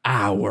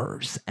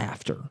hours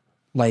after.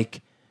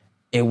 Like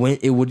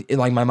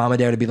like my mom and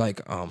dad would be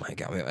like, oh my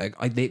God.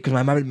 Like because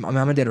my mom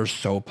and dad are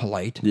so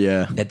polite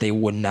that they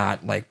would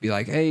not like be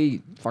like,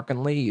 hey,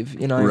 fucking leave.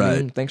 You know what I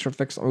mean? Thanks for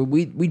fixing.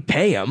 We'd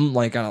pay him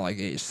like, I don't know, like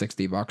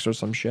 $60 or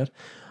some shit.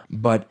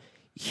 But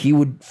he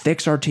would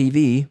fix our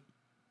TV,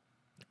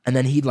 and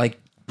then he'd like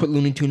put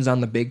Looney Tunes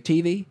on the big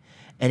TV,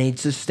 and he'd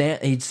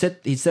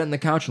sit on the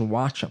couch and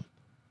watch them.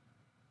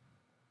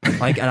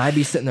 Like, and I'd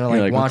be sitting there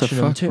like watching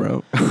them too.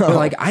 Bro? But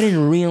like, I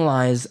didn't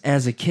realize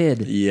as a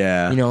kid, you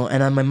know.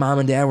 And then my mom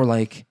and dad were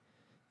like,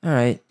 "All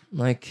right,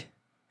 like,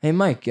 hey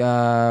Mike,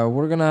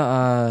 we're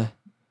gonna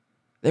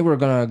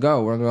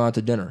go out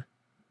to dinner.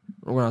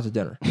 We're going out to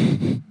dinner."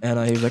 And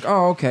he was like,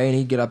 "Oh, okay." And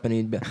he'd get up and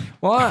he'd be,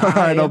 "Well, all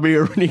right, I'll be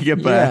here when you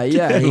get back."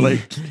 Yeah.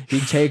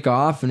 He'd take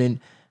off, and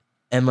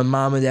my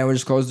mom and dad would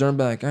just close the door and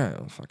be like, "All right,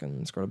 well, fucking,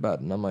 let's go to bed."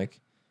 And I'm like,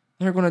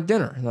 "They're going to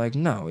dinner." They're like,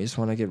 "No, we just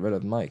want to get rid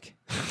of Mike."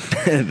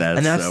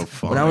 That's so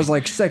funny. When I was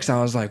like 6,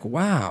 I was like,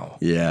 wow.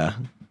 Yeah.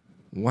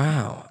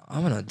 Wow,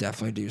 I'm going to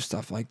definitely do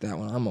stuff like that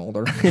when I'm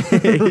older.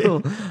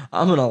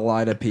 I'm going to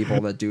lie to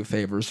people that do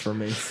favors for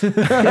me.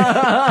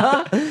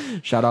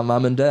 Shout out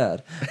mom and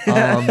dad.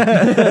 But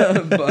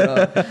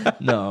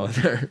no,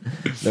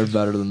 they're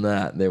better than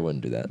that. They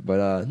wouldn't do that.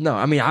 But no,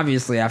 I mean,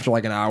 obviously after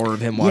like an hour of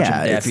him watching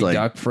Daffy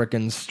Duck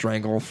frickin'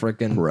 strangle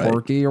frickin'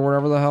 Porky or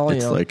whatever the hell.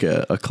 It's like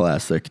a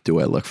classic, do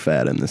I look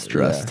fat in this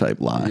dress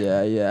type lie.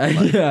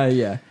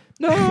 Yeah.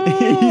 No,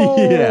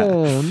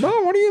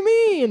 no, what do you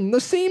mean? The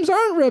seams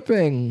aren't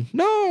ripping.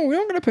 No, we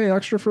don't gonna pay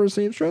extra for a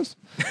seamstress.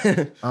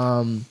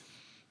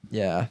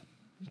 Yeah,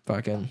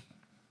 fucking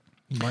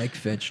Mike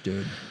Fitch,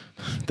 dude.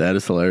 That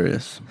is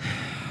hilarious.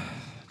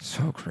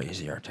 So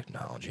crazy our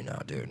technology now,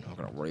 dude. I'm not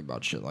gonna worry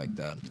about shit like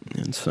that.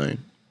 Insane.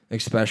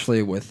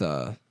 especially with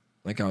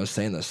like I was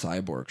saying, the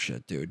cyborg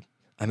shit, dude.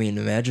 I mean,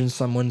 imagine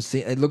someone see.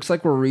 It looks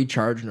like we're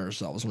recharging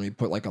ourselves when we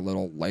put like a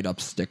little light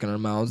up stick in our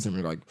mouths and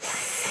we're like,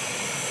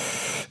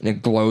 and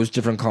it glows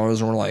different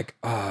colors, and we're like,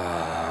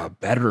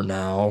 better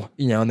now,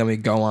 you know. And then we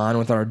go on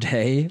with our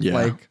day,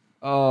 like,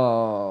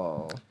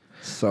 oh,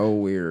 so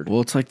weird.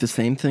 Well, it's like the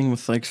same thing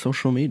with like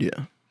social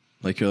media.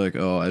 Like you're like,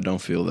 oh, I don't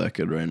feel that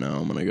good right now.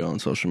 I'm gonna go on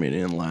social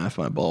media and laugh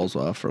my balls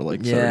off for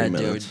like 30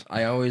 minutes. Dude.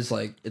 I always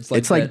like it's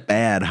like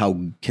bad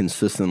how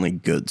consistently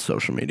good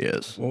social media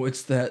is. Well,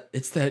 it's that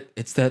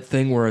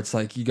thing where it's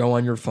like you go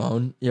on your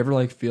phone. You ever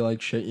like feel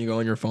like shit? You go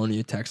on your phone and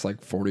you text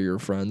like 40 of your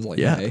friends, like,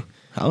 hey,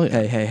 hell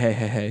yeah,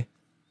 hey,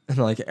 and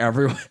like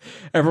everyone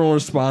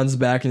responds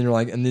back, and you're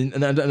like, and then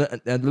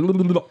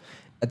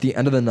at the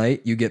end of the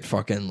night, you get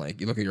fucking like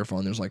you look at your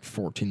phone. There's like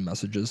 14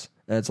 messages,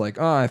 and it's like,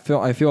 oh, I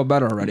feel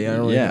better already. I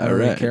don't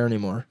really care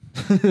anymore.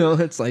 You know,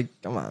 it's like,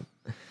 come on,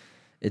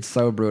 it's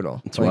so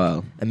brutal. It's like,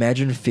 wild.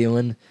 Imagine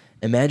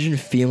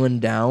feeling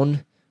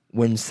down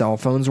when cell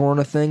phones weren't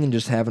a thing, and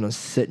just having to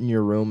sit in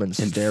your room and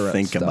stare at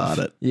think stuff. about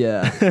it.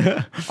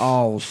 Yeah.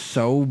 Oh,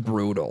 so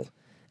brutal.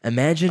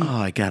 Imagine. Oh,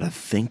 I gotta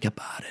think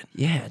about it.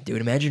 Yeah,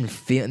 dude. Imagine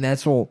feeling.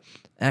 That's all.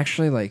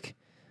 Actually, like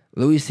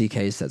Louis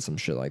C.K. said some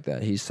shit like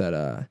that. He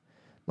said,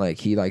 like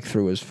he like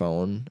threw his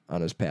phone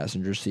on his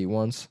passenger seat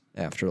once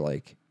after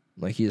like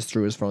he just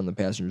threw his phone in the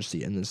passenger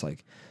seat and just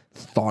like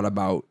thought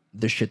about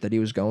the shit that he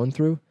was going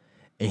through,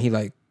 and he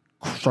like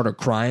started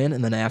crying,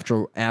 and then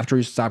after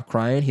he stopped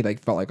crying, he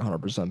like felt like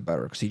 100%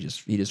 better because he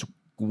just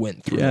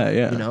went through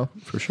it, you know,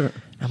 for sure.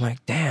 I'm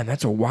like, damn,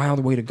 that's a wild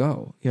way to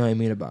go. You know what I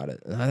mean about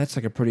it? That's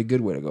like a pretty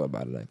good way to go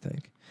about it, I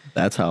think.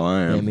 That's how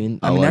I am. You know I mean,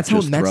 I'll that's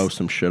just how throw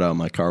some shit out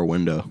my car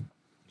window.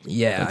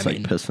 Yeah, that's like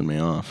pissing me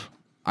off.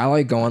 I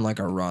like going like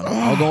a run.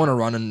 I'll go on a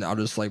run and I'll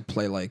just like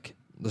play like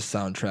the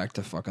soundtrack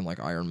to fucking like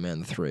Iron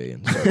Man 3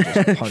 and start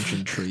just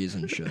punching trees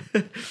and shit.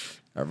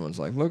 Everyone's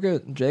like, look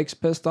at Jake's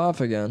pissed off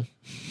again.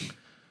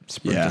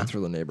 Sprinting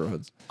through the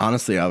neighborhoods.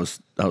 Honestly, I was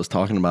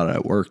talking about it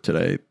at work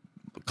today.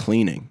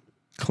 Cleaning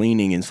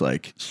is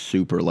like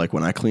super. Like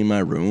when I clean my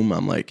room,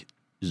 I'm like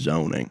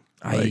zoning.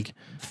 I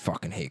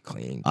fucking hate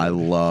cleaning. Dude. I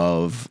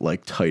love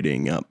like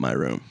tidying up my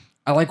room.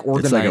 I like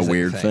organizing. It's like a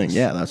weird things. thing.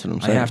 Yeah, that's what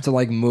I'm saying. I have to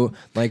like move.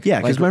 Like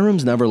because my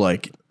room's never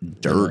like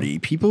dirty.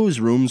 People whose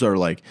rooms are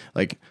like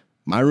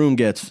my room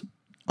gets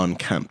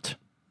unkempt.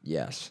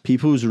 Yes.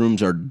 People whose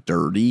rooms are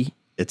dirty,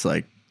 it's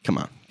like, come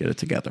on, get it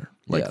together.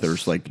 Like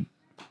there's like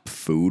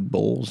food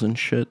bowls and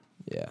shit.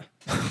 Yeah.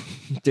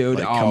 Dude,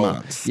 like, come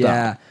on, stop.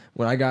 Yeah.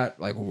 When I got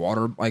like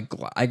water, like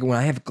when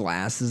I have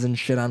glasses and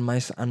shit on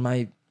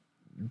my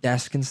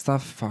desk and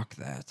stuff, fuck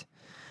that.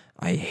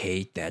 I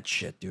hate that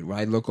shit, dude. When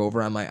I look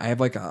over on I have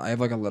like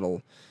a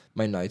little,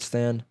 my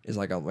nightstand is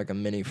like a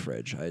mini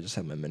fridge. I just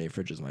have my mini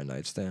fridge as my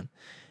nightstand,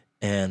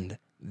 and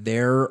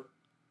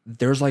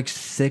there's like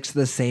 6 of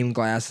the same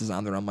glasses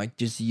on there. I'm like,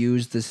 just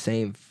use the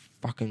same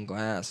fucking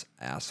glass,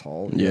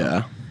 asshole. You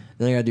know?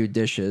 Then I gotta do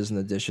dishes, and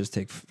the dishes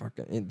take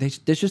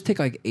dishes take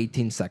like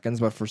 18 seconds,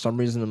 but for some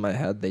reason in my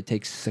head they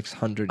take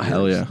 600 years.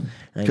 Hell yeah,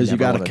 because you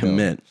gotta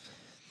commit.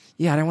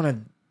 Yeah, I don't want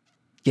to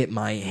get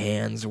my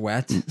hands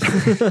wet.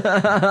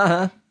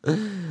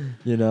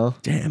 You know?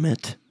 Damn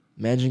it.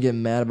 Imagine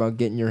getting mad about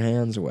getting your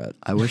hands wet.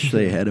 I wish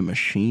they had a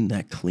machine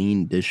that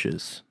cleaned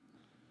dishes.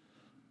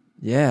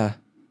 Yeah.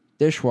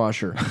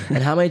 Dishwasher.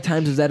 And how many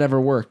times has that ever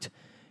worked?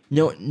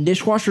 No,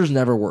 dishwashers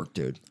never work,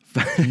 dude.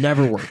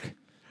 Never work.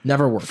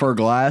 Never work. For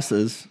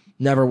glasses.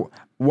 Never.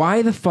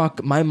 Why the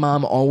fuck? My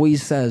mom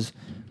always says,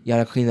 you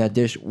gotta clean that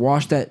dish,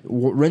 wash that,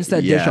 rinse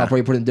that dish off before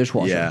you put it in the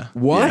dishwasher. Yeah.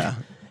 What? Yeah.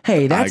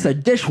 Hey, that's a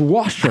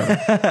dishwasher.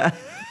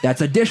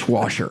 That's a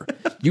dishwasher.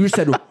 You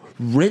said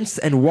rinse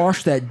and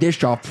wash that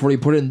dish off before you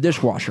put it in the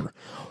dishwasher.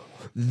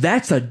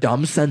 That's a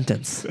dumb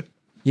sentence.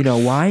 You know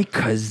why?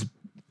 Because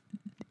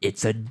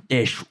it's a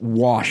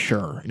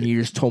dishwasher. And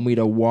you just told me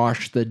to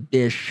wash the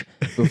dish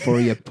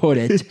before you put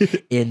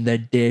it in the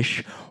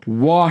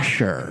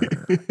dishwasher.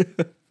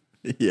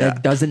 Yeah.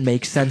 That doesn't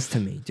make sense to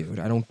me, dude.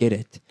 I don't get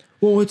it.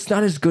 Well, it's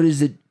not as good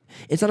as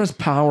it's not as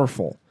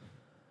powerful.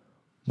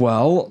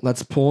 Well,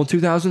 let's pull in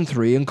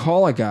 2003 and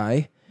call a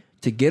guy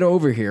to get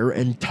over here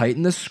and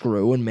tighten the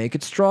screw and make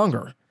it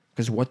stronger.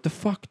 Because what the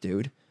fuck,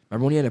 dude?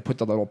 Remember when you had to put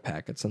the little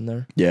packets in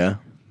there? Yeah.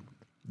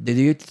 Did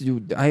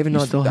you? I even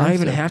know. I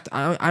even have to.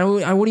 I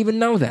wouldn't even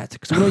know that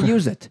because we don't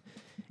use it.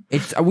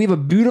 We have a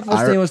beautiful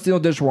stainless steel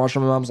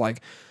dishwasher. My mom's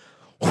like,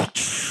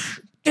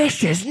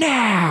 dishes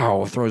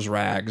now. Throws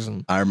rags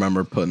and. I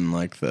remember putting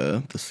like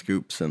the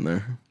scoops in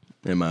there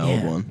in my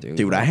old one.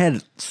 Dude, I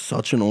had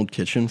such an old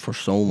kitchen for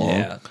so long.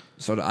 Yeah.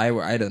 So I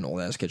had an old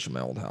ass kitchen in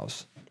my old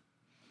house.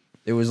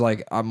 It was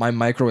like my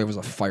microwave was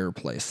a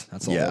fireplace.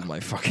 That's how old my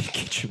fucking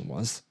kitchen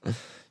was.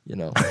 You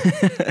know,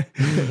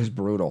 it was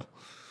brutal.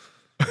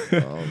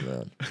 Oh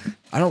man,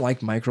 I don't like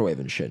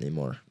microwaving shit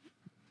anymore.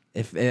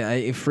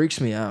 It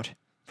freaks me out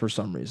for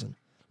some reason.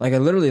 Like I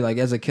literally, like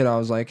as a kid, I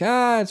was like,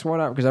 it's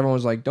whatever, because everyone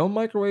was like, don't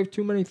microwave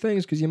too many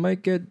things because you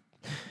might get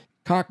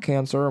cock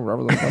cancer or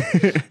whatever the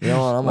fuck. You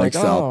know, and I'm Like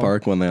like, South oh,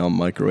 Park when they all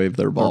microwave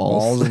their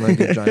balls. and they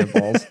get giant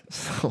balls.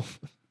 So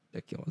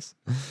ridiculous.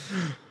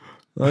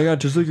 I got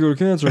testicular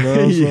cancer now.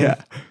 So. Yeah.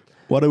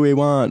 What do we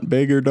want?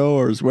 Bigger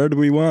doors. Where do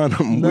we want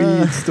them?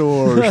 Weed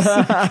stores.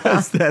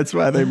 Because that's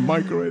why they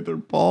microwave their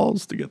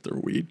balls to get their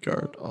weed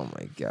card. Oh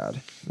my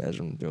God.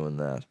 Imagine doing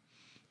that.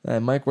 I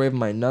microwave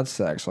my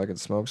nutsack so I could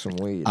smoke some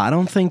weed. I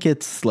don't think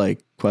it's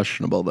like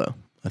questionable though.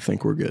 I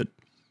think we're good.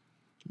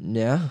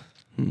 Yeah.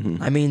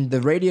 I mean,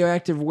 the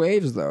radioactive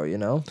waves, though, you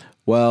know?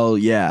 Well,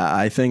 yeah,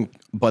 I think,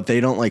 but they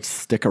don't like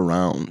stick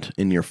around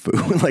in your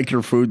food. Like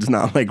your food's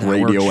not like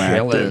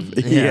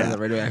radioactive. Yeah, the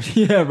radioactive.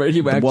 Yeah,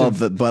 radioactive.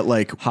 Well, but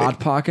like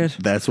Hot Pocket.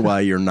 that's why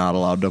you're not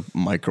allowed to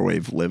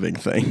microwave living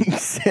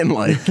things. And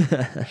like,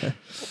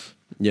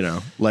 you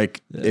know,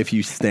 like if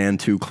you stand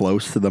too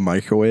close to the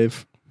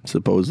microwave,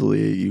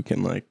 supposedly you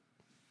can like,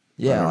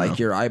 Yeah, like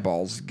your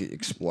eyeballs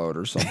explode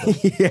or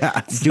something. yeah,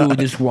 it's Dude, not-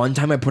 this one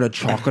time I put a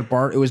chocolate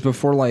bar. It was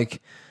before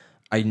like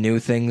I knew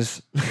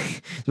things,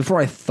 before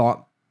I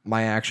thought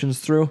my actions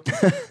through,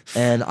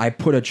 and I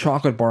put a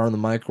chocolate bar in the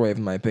microwave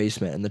in my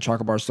basement, and the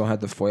chocolate bar still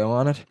had the foil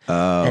on it.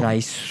 And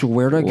I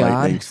swear to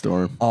lightning God,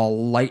 storm. a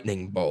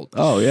lightning bolt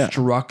Oh, yeah.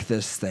 struck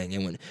this thing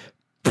and went,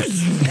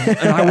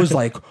 and I was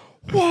like,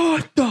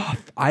 "What the?"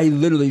 I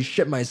literally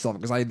shit myself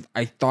because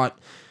I thought.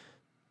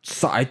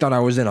 So I thought I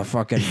was in a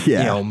fucking,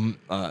 Yeah.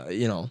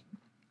 you know.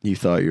 You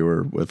thought you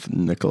were with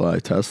Nikolai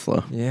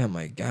Tesla. Yeah,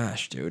 my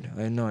gosh, dude.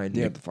 I had no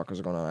idea what the fuck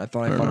was going on. I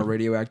thought I found a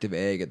radioactive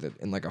egg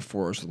in like a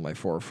forest with my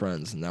 4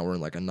 friends, and now we're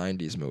in like a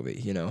 90s movie,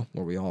 you know,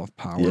 where we all have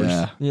powers.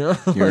 Yeah. You know?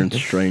 You're in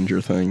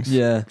Stranger Things.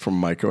 Yeah. From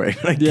microwave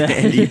a Yeah.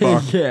 candy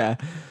bar. Yeah.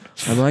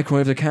 I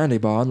microwaved a candy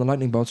bar, and the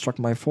lightning bolt struck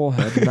my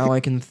forehead, and now I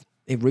can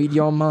read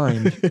your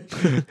mind.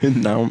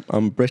 And now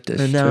I'm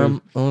British. And now too.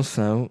 I'm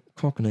also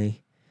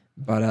Cockney.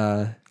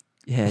 But,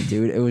 yeah,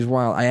 dude, it was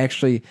wild. I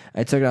took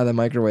it out of the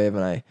microwave,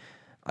 and I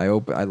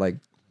like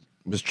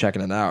was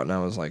checking it out, and I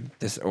was like,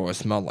 it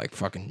smelled like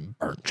fucking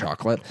burnt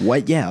chocolate.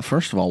 What? Yeah.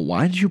 First of all,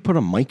 why did you put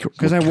a microwave?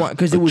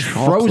 Because it was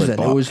frozen.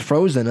 It was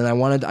frozen, and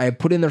I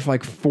put it in there for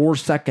like 4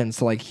 seconds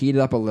to like heat it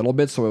up a little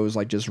bit, so it was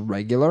like just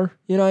regular.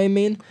 You know what I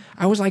mean?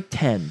 I was like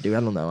 10, dude. I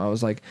don't know. I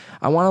was like,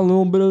 I want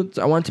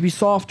it to be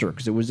softer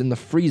because it was in the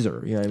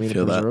freezer. You know what I mean?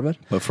 Feel To that. preserve it.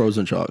 But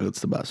frozen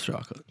chocolate's the best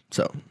chocolate.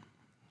 So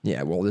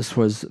Yeah, well, this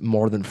was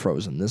more than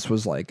frozen. This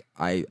was like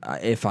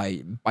if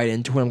I bite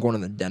into it, I'm going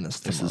to the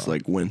dentist tomorrow. this is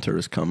like winter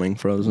is coming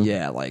frozen.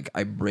 Yeah, like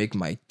I break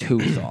my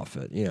tooth off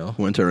it. You know,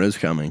 Winter is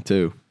coming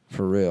too.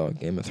 for real.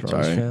 Game of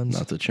Thrones Sorry, fans.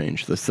 not to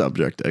change the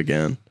subject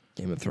again.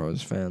 Game of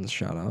Thrones fans,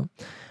 shout out.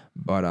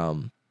 But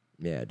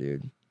yeah,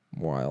 dude,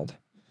 wild.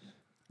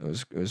 It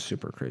was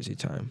super crazy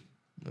time.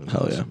 It was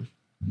Hell yeah.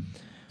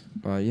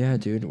 But yeah,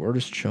 dude, we're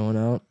just chilling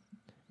out,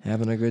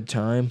 having a good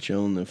time.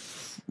 Chilling the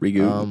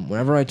regroup.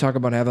 Whenever I talk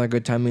about having a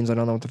good time means I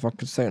don't know what the fuck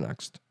to say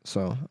next.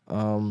 So,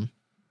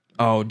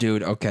 oh,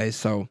 dude, okay,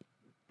 so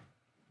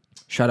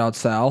shout out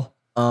Sal,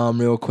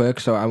 real quick.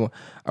 So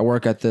I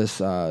work at this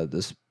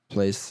this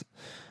place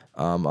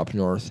up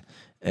north,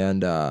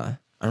 and I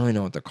don't really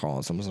know what to call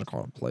it. Someone's gonna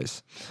call it a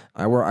place.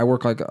 I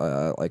work like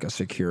a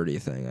security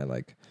thing. I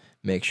like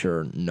make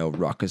sure no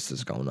ruckus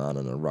is going on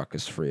in a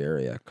ruckus-free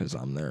area because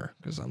I'm there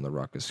because I'm the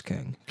ruckus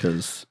king.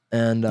 Because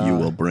And you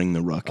will bring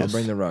the ruckus. I'll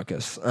bring the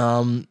ruckus.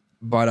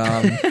 But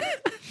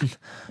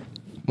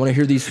want to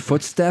hear these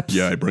footsteps?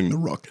 Yeah, I bring the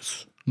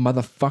ruckus.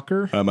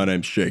 Motherfucker. Hi, my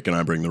name's Jake, and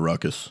I bring the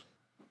ruckus.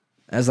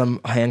 As I'm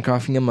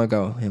handcuffing him, I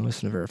go, hey,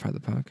 listen to Verify the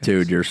Podcast.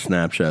 Dude, your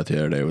Snapchat the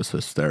other day was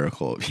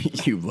hysterical.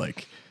 You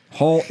like...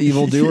 Whole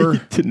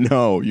evildoer.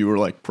 No, you were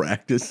like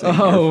practicing.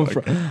 Oh, your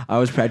fucking- I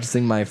was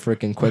practicing my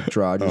freaking quick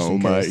draw just Oh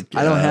in my case.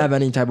 I don't God. have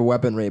any type of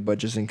weaponry, but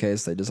just in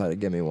case they decide to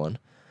give me one.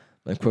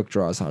 My quick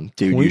draw is on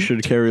Dude, you point.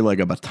 should carry like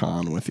a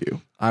baton with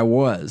you. I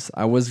was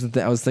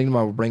thinking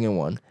about bringing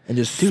one and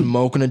just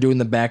smoking a dude in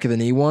the back of the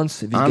knee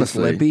once. If he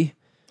Honestly. gets lippy,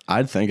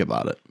 I'd think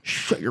about it.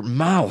 shut your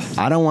mouth.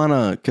 I don't want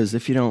to, because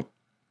if you don't,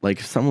 like,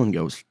 if someone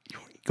goes, you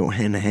go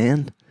hand to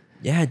hand,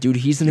 Yeah, dude,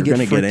 he's gonna You're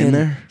get gonna get in frickin-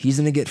 there? He's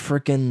gonna get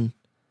freaking.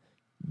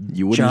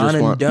 you wouldn't John just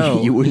and want.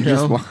 Doe, You wouldn't you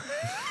just know?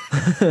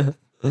 want.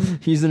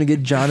 He's gonna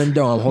get John and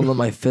Doe. I'm holding up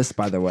my fist,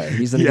 by the way.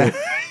 He's gonna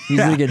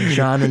get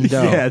John and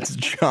Doe. Yeah, it's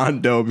John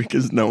Doe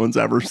because no one's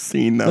ever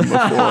seen them before.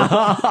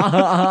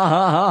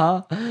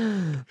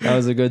 That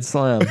was a good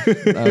slam.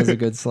 That was a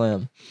good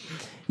slam.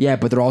 Yeah,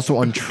 but they're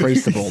also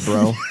untraceable,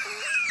 bro.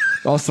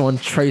 Also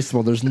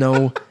untraceable. There's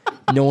no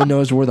one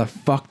knows where the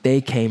fuck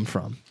they came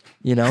from.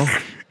 You know?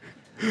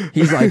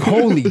 He's like,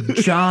 holy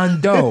John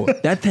Doe.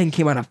 That thing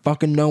came out of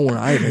fucking nowhere.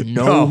 I don't even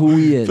know who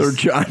he is. They're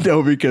John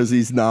Doe because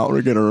he's not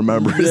going to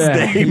remember his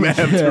Yeah. name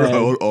after. Yeah. I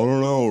don't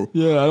know.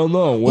 Yeah, I don't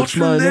know. What's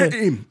your my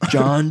name?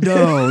 John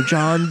Doe.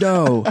 John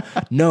Doe.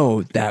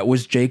 No, that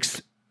was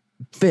Jake's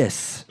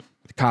fist.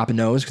 The cop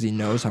knows because he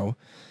knows how.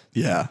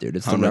 Yeah, Dude,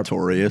 it's how the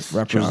notorious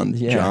represent-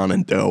 yeah. John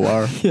and Doe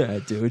are. Yeah,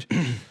 dude.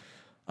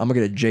 I'm gonna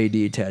get a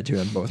JD tattoo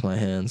on both my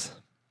hands.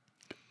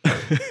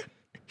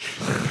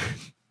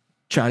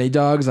 Johnny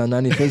Dogs on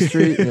 95th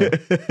Street.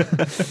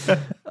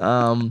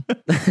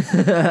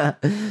 Yeah.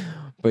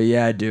 But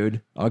yeah,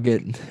 dude, he'll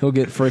get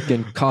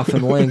freaking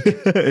Coffin Link.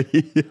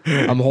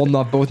 I'm holding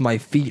up both my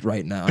feet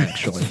right now,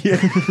 actually.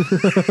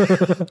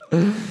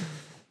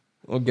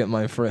 He'll get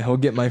my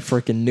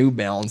freaking New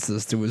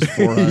Balances to his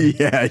forehead.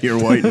 Yeah,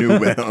 your white New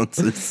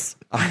Balances.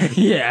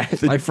 Yeah,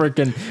 my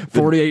freaking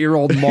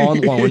 48-year-old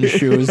Monlowen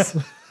shoes.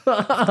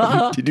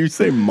 Did you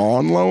say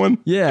Monlowen?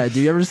 Yeah, do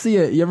you ever see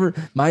it?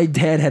 My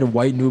dad had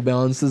white New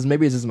Balances.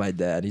 Maybe it's just my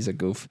dad. He's a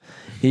goof.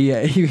 He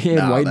had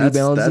white New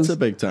Balances. That's a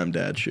big time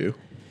dad shoe.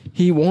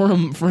 He wore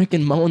them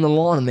freaking mowing the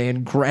lawn, and they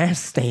had grass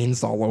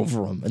stains all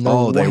over them. And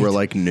they were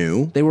like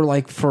new? They were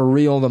like for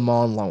real the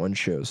Monlowen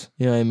shoes.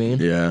 You know what I mean?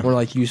 Yeah. Where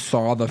like you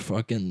saw the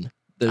fucking...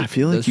 I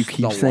feel like you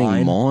keep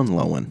saying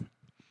Monlowen.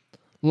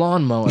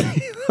 Lawn mowing.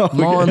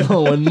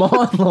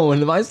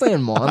 Monlowen. Am I saying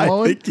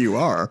Monlowen? I think you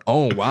are.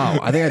 Oh, wow.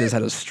 I think I just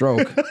had a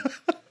stroke.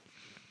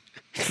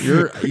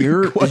 Your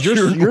what's your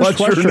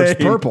sweatshirt's name?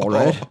 purple,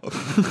 right?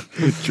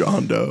 Oh.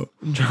 John Doe.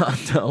 John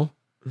Doe.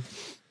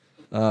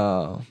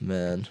 Oh,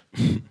 man.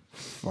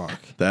 Fuck.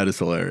 That is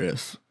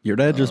hilarious. Your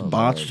dad just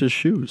botched his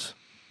shoes.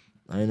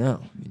 I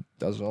know. He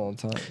does it all the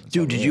time.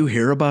 Dude, did you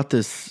hear about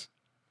this,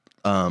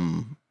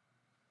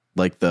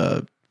 like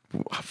the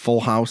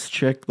Full House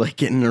chick, like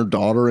getting her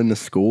daughter into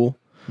school?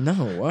 No,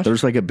 what?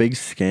 There's like a big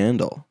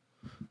scandal.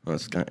 Well,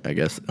 I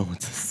guess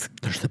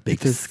there's a big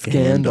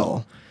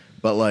scandal.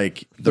 But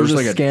like, there's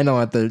like a scandal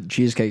at the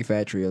Cheesecake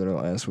Factory the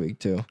last week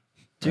too.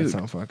 Dude, that's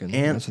how fucking.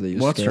 And that's what they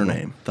use what's scandal. her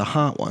name? The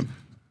hot one.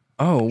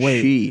 Oh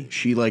wait,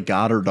 she like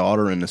got her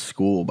daughter into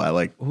school by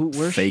like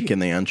faking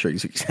the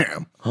entrance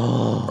exam,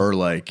 or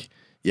like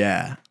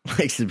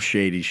like some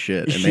shady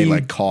shit, and they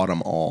like caught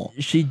them all.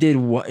 She did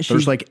what?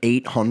 There's like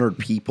 800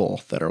 people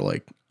that are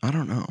like, I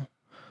don't know.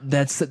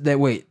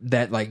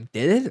 That like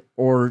did it,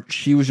 or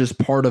she was just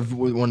part of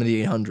one of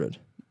the 800.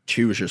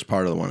 She was just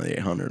part of one of the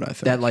 800. I think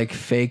that like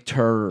faked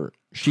her.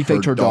 She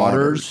faked her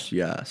daughter's.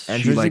 Yes,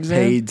 she like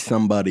paid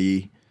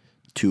somebody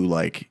to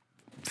like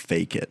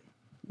fake it.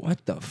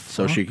 What the fuck?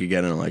 So she could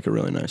get in like a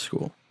really nice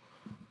school.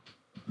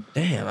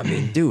 Damn, I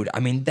mean, dude,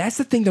 that's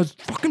the thing, those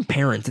fucking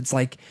parents. It's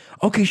like,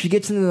 okay, she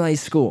gets into a nice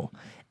school.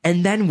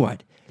 And then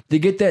what? They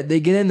get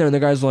in there and the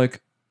guy's like,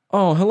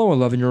 oh, hello,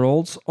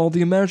 11-year-olds. Oh,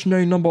 the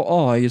imaginary number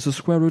I is the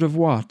square root of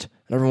what?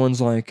 And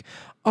everyone's like,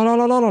 oh, la,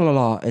 la, la, la, la,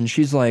 la. And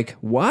she's like,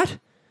 what?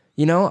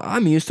 You know,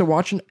 I'm used to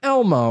watching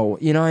Elmo.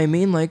 You know what I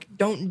mean? Like,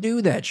 don't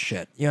do that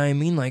shit. You know what I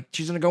mean? Like,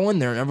 she's going to go in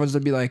there and everyone's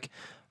going to be like,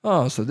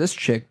 oh, so this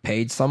chick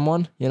paid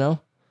someone, you know?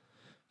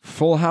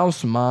 Full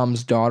House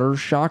mom's daughter,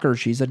 shocker,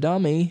 she's a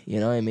dummy. You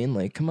know what I mean?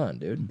 Like, come on,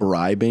 dude.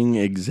 Bribing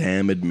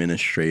exam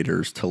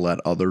administrators to let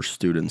other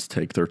students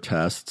take their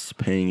tests,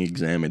 paying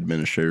exam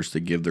administrators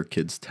to give their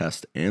kids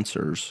test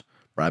answers,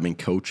 bribing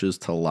coaches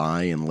to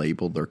lie and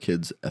label their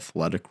kids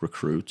athletic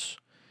recruits,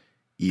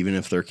 even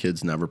if their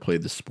kids never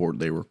played the sport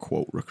they were,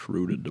 quote,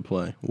 recruited to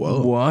play.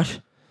 Whoa. What?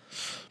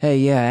 Hey,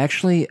 yeah,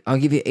 actually, I'll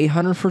give you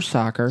 $800 for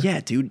soccer. Yeah,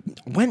 dude.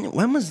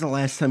 When was the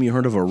last time you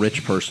heard of a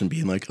rich person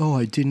being like, oh,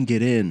 I didn't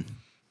get in?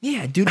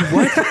 Yeah, dude,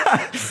 what?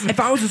 If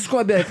I was a school,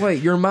 I'd be like,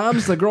 wait, your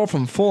mom's the girl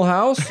from Full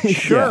House?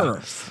 Sure.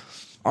 Yeah.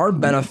 Our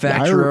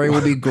benefactor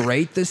will be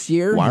great this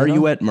year. Why are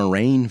you at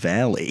Moraine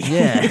Valley?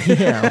 Yeah.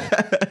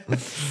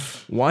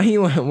 Why are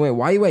you at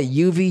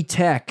UV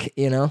Tech,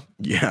 you know?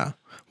 Yeah.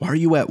 Why are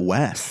you at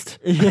West?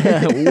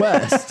 Yeah,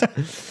 West.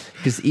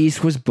 Because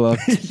East was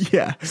booked.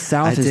 Yeah.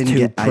 South is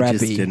too preppy. I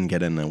just didn't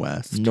get in the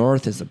West.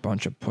 North is a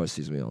bunch of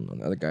pussies. We all know.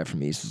 The other guy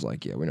from East is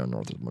like, yeah, we know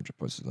North is a bunch of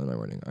pussies. I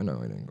know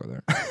I didn't go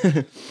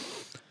there.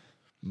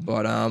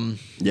 But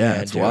yeah,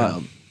 it's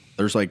wild.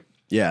 There's like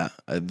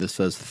this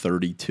says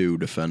 32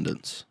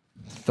 defendants.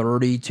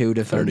 32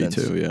 defendants.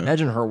 32, yeah.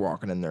 Imagine her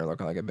walking in there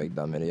looking like a big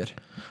dumb idiot.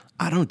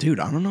 I don't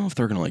know if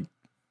they're gonna like.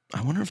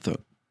 I wonder if they're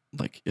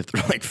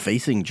like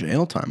facing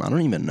jail time. I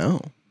don't even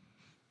know.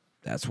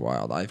 That's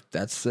wild.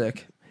 That's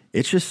sick.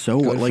 It's just so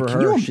Good like.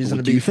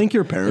 Do you think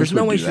your parents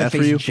would do that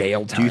for you?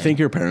 Jail time. Do you think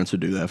your parents would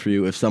do that for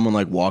you if someone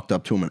like walked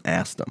up to them and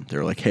asked them?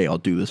 They're like, "Hey, I'll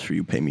do this for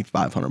you. Pay me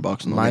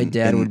 $500." My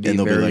dad would be and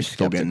they'll very be like,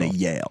 skeptical. "Still getting to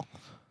Yale."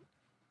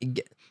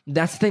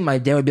 That's the thing. My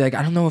dad would be like,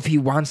 "I don't know if he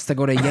wants to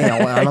go to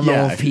Yale. I don't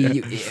know if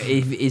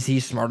is he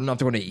smart enough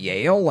to go to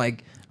Yale."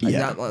 Like,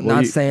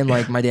 not saying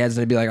like my dad's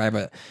gonna be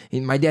like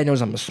my dad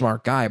knows I'm a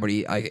smart guy, but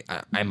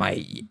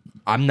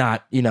I'm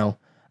not. You know,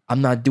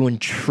 I'm not doing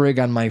trig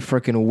on my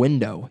freaking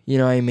window. You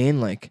know what I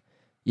mean? Like.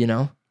 You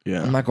know?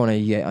 Yeah. I'm not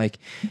going to like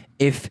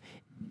if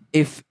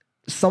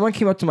someone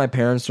came up to my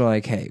parents and were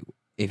like, hey,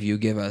 if you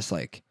give us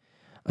like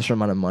a certain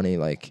amount of money,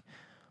 like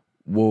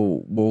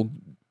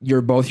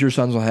both your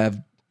sons will have,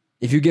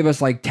 if you give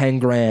us like 10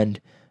 grand,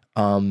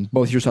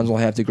 both your sons will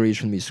have degrees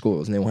from these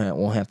schools and they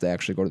won't have to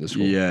actually go to the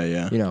school.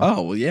 Yeah. You know?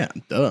 Oh, well, yeah.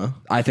 Duh.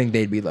 I think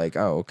they'd be like,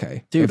 oh,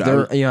 okay. Dude, you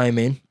know what I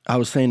mean? I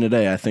was saying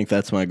today, I think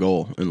that's my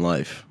goal in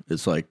life.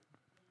 It's like,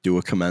 do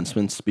a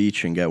commencement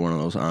speech and get one of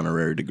those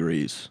honorary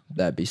degrees.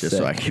 That'd be just sick.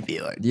 So I could be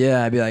like,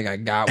 yeah, I'd be like, I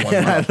got one.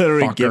 I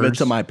literally give it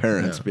to my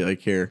parents. Yeah. Be like,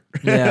 here.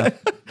 Yeah,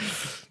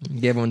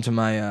 give one to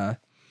my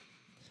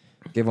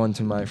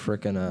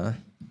freaking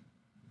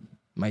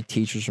my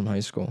teachers from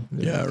high school.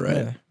 Yeah, right.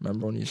 Yeah,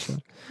 remember when you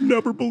said,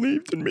 Never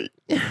believed in me.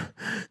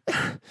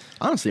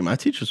 Honestly, my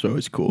teachers were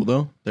always cool,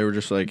 though. They were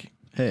just like,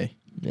 hey,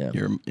 yeah,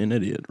 you're an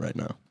idiot right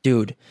now.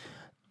 dude.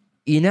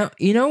 You know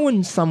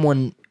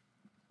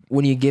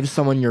when you give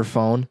someone your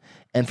phone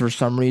and for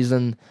some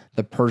reason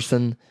the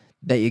person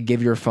that you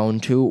give your phone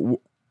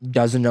to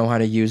doesn't know how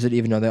to use it,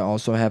 even though they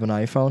also have an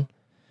iPhone.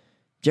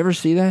 Did you ever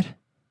see that?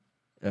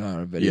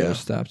 Oh, video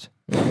stopped.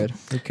 We're good.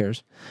 Who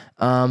cares?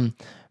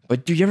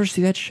 But did you ever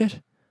see that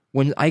shit?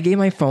 When I gave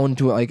my phone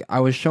to I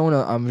was showing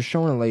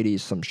a lady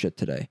some shit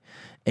today,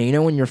 and you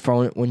know when your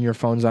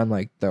phone's on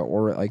it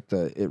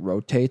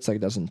rotates, like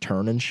it doesn't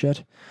turn and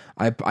shit.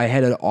 I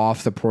had it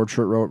off the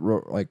portrait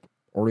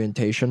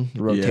rotation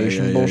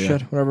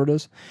bullshit, whatever it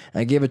is.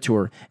 And I gave it to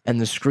her, and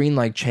the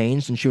screen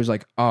changed, and she was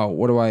like, "Oh,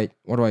 what do I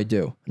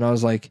do?" And I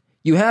was like,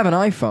 "You have an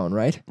iPhone,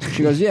 right?"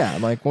 She goes, "Yeah."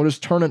 I'm like, "Well,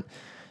 just turn it.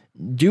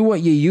 Do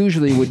what you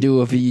usually would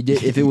do if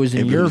it was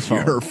in your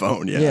phone." Your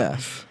phone, yeah. Yeah.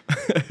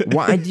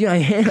 Why?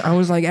 I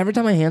was like, every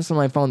time I hand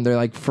someone my phone, they're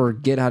like,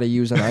 forget how to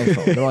use an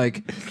iPhone. They're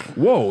like,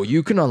 whoa,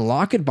 you can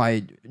unlock it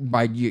by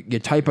you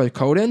type a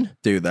code in?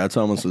 Dude, that's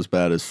almost as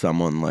bad as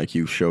someone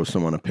you show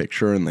someone a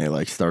picture and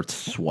they start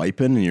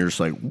swiping and you're just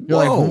like, whoa. You're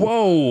like,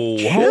 whoa,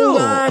 chill.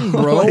 hold on,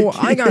 bro.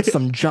 I got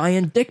some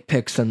giant dick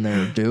pics in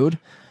there, dude.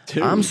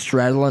 I'm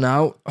straddling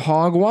out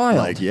hog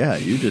wild.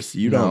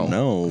 you don't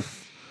know.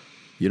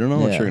 You don't know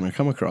what you're going to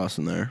come across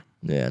in there.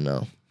 Yeah,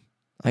 no.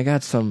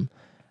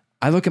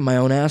 I look at my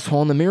own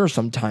asshole in the mirror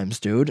sometimes,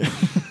 dude.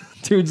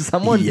 Dude,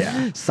 someone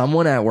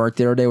at work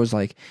the other day was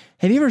like,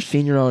 have you ever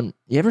seen you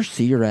ever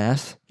see your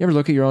ass? You ever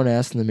look at your own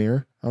ass in the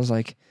mirror? I was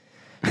like,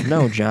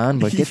 no, John,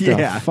 but get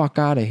the fuck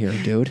out of here,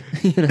 dude.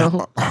 You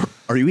know?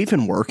 Are you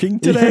even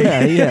working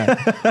today? Yeah.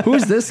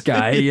 Who's this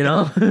guy, you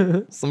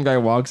know? Some guy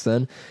walks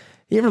in.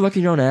 You ever look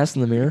at your own ass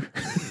in the mirror?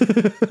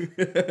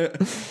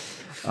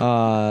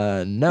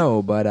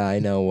 No, but I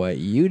know what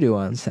you do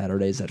on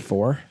Saturdays at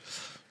 4.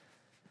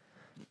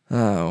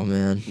 Oh,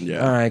 man.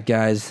 Yeah. All right,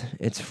 guys.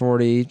 It's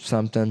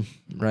 40-something,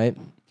 right?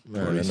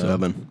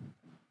 47.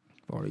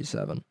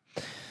 47.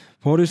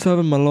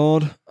 47, my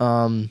lord.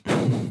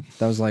 That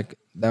was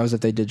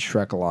if they did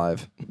Shrek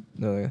Live.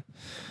 All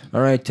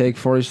right, take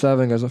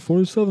 47. Guys,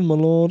 47, my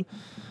lord.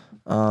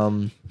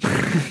 Nice.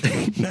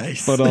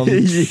 But,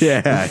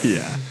 yeah.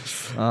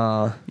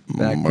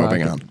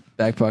 Moving on.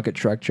 Back Pocket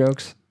Truck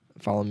Jokes.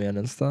 Follow me on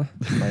Insta.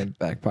 My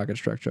Back Pocket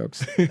Truck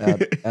Jokes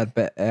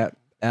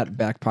at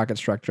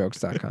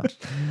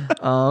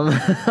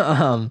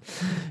backpocketstruckjokes.com.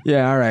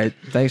 Yeah, all right.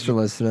 Thanks for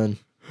listening.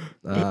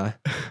 We're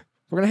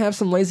gonna have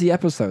some lazy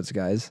episodes,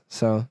 guys.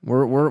 So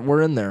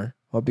we're in there.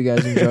 Hope you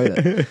guys enjoyed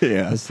it.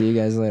 Yeah. I'll see you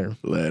guys later.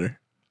 Later.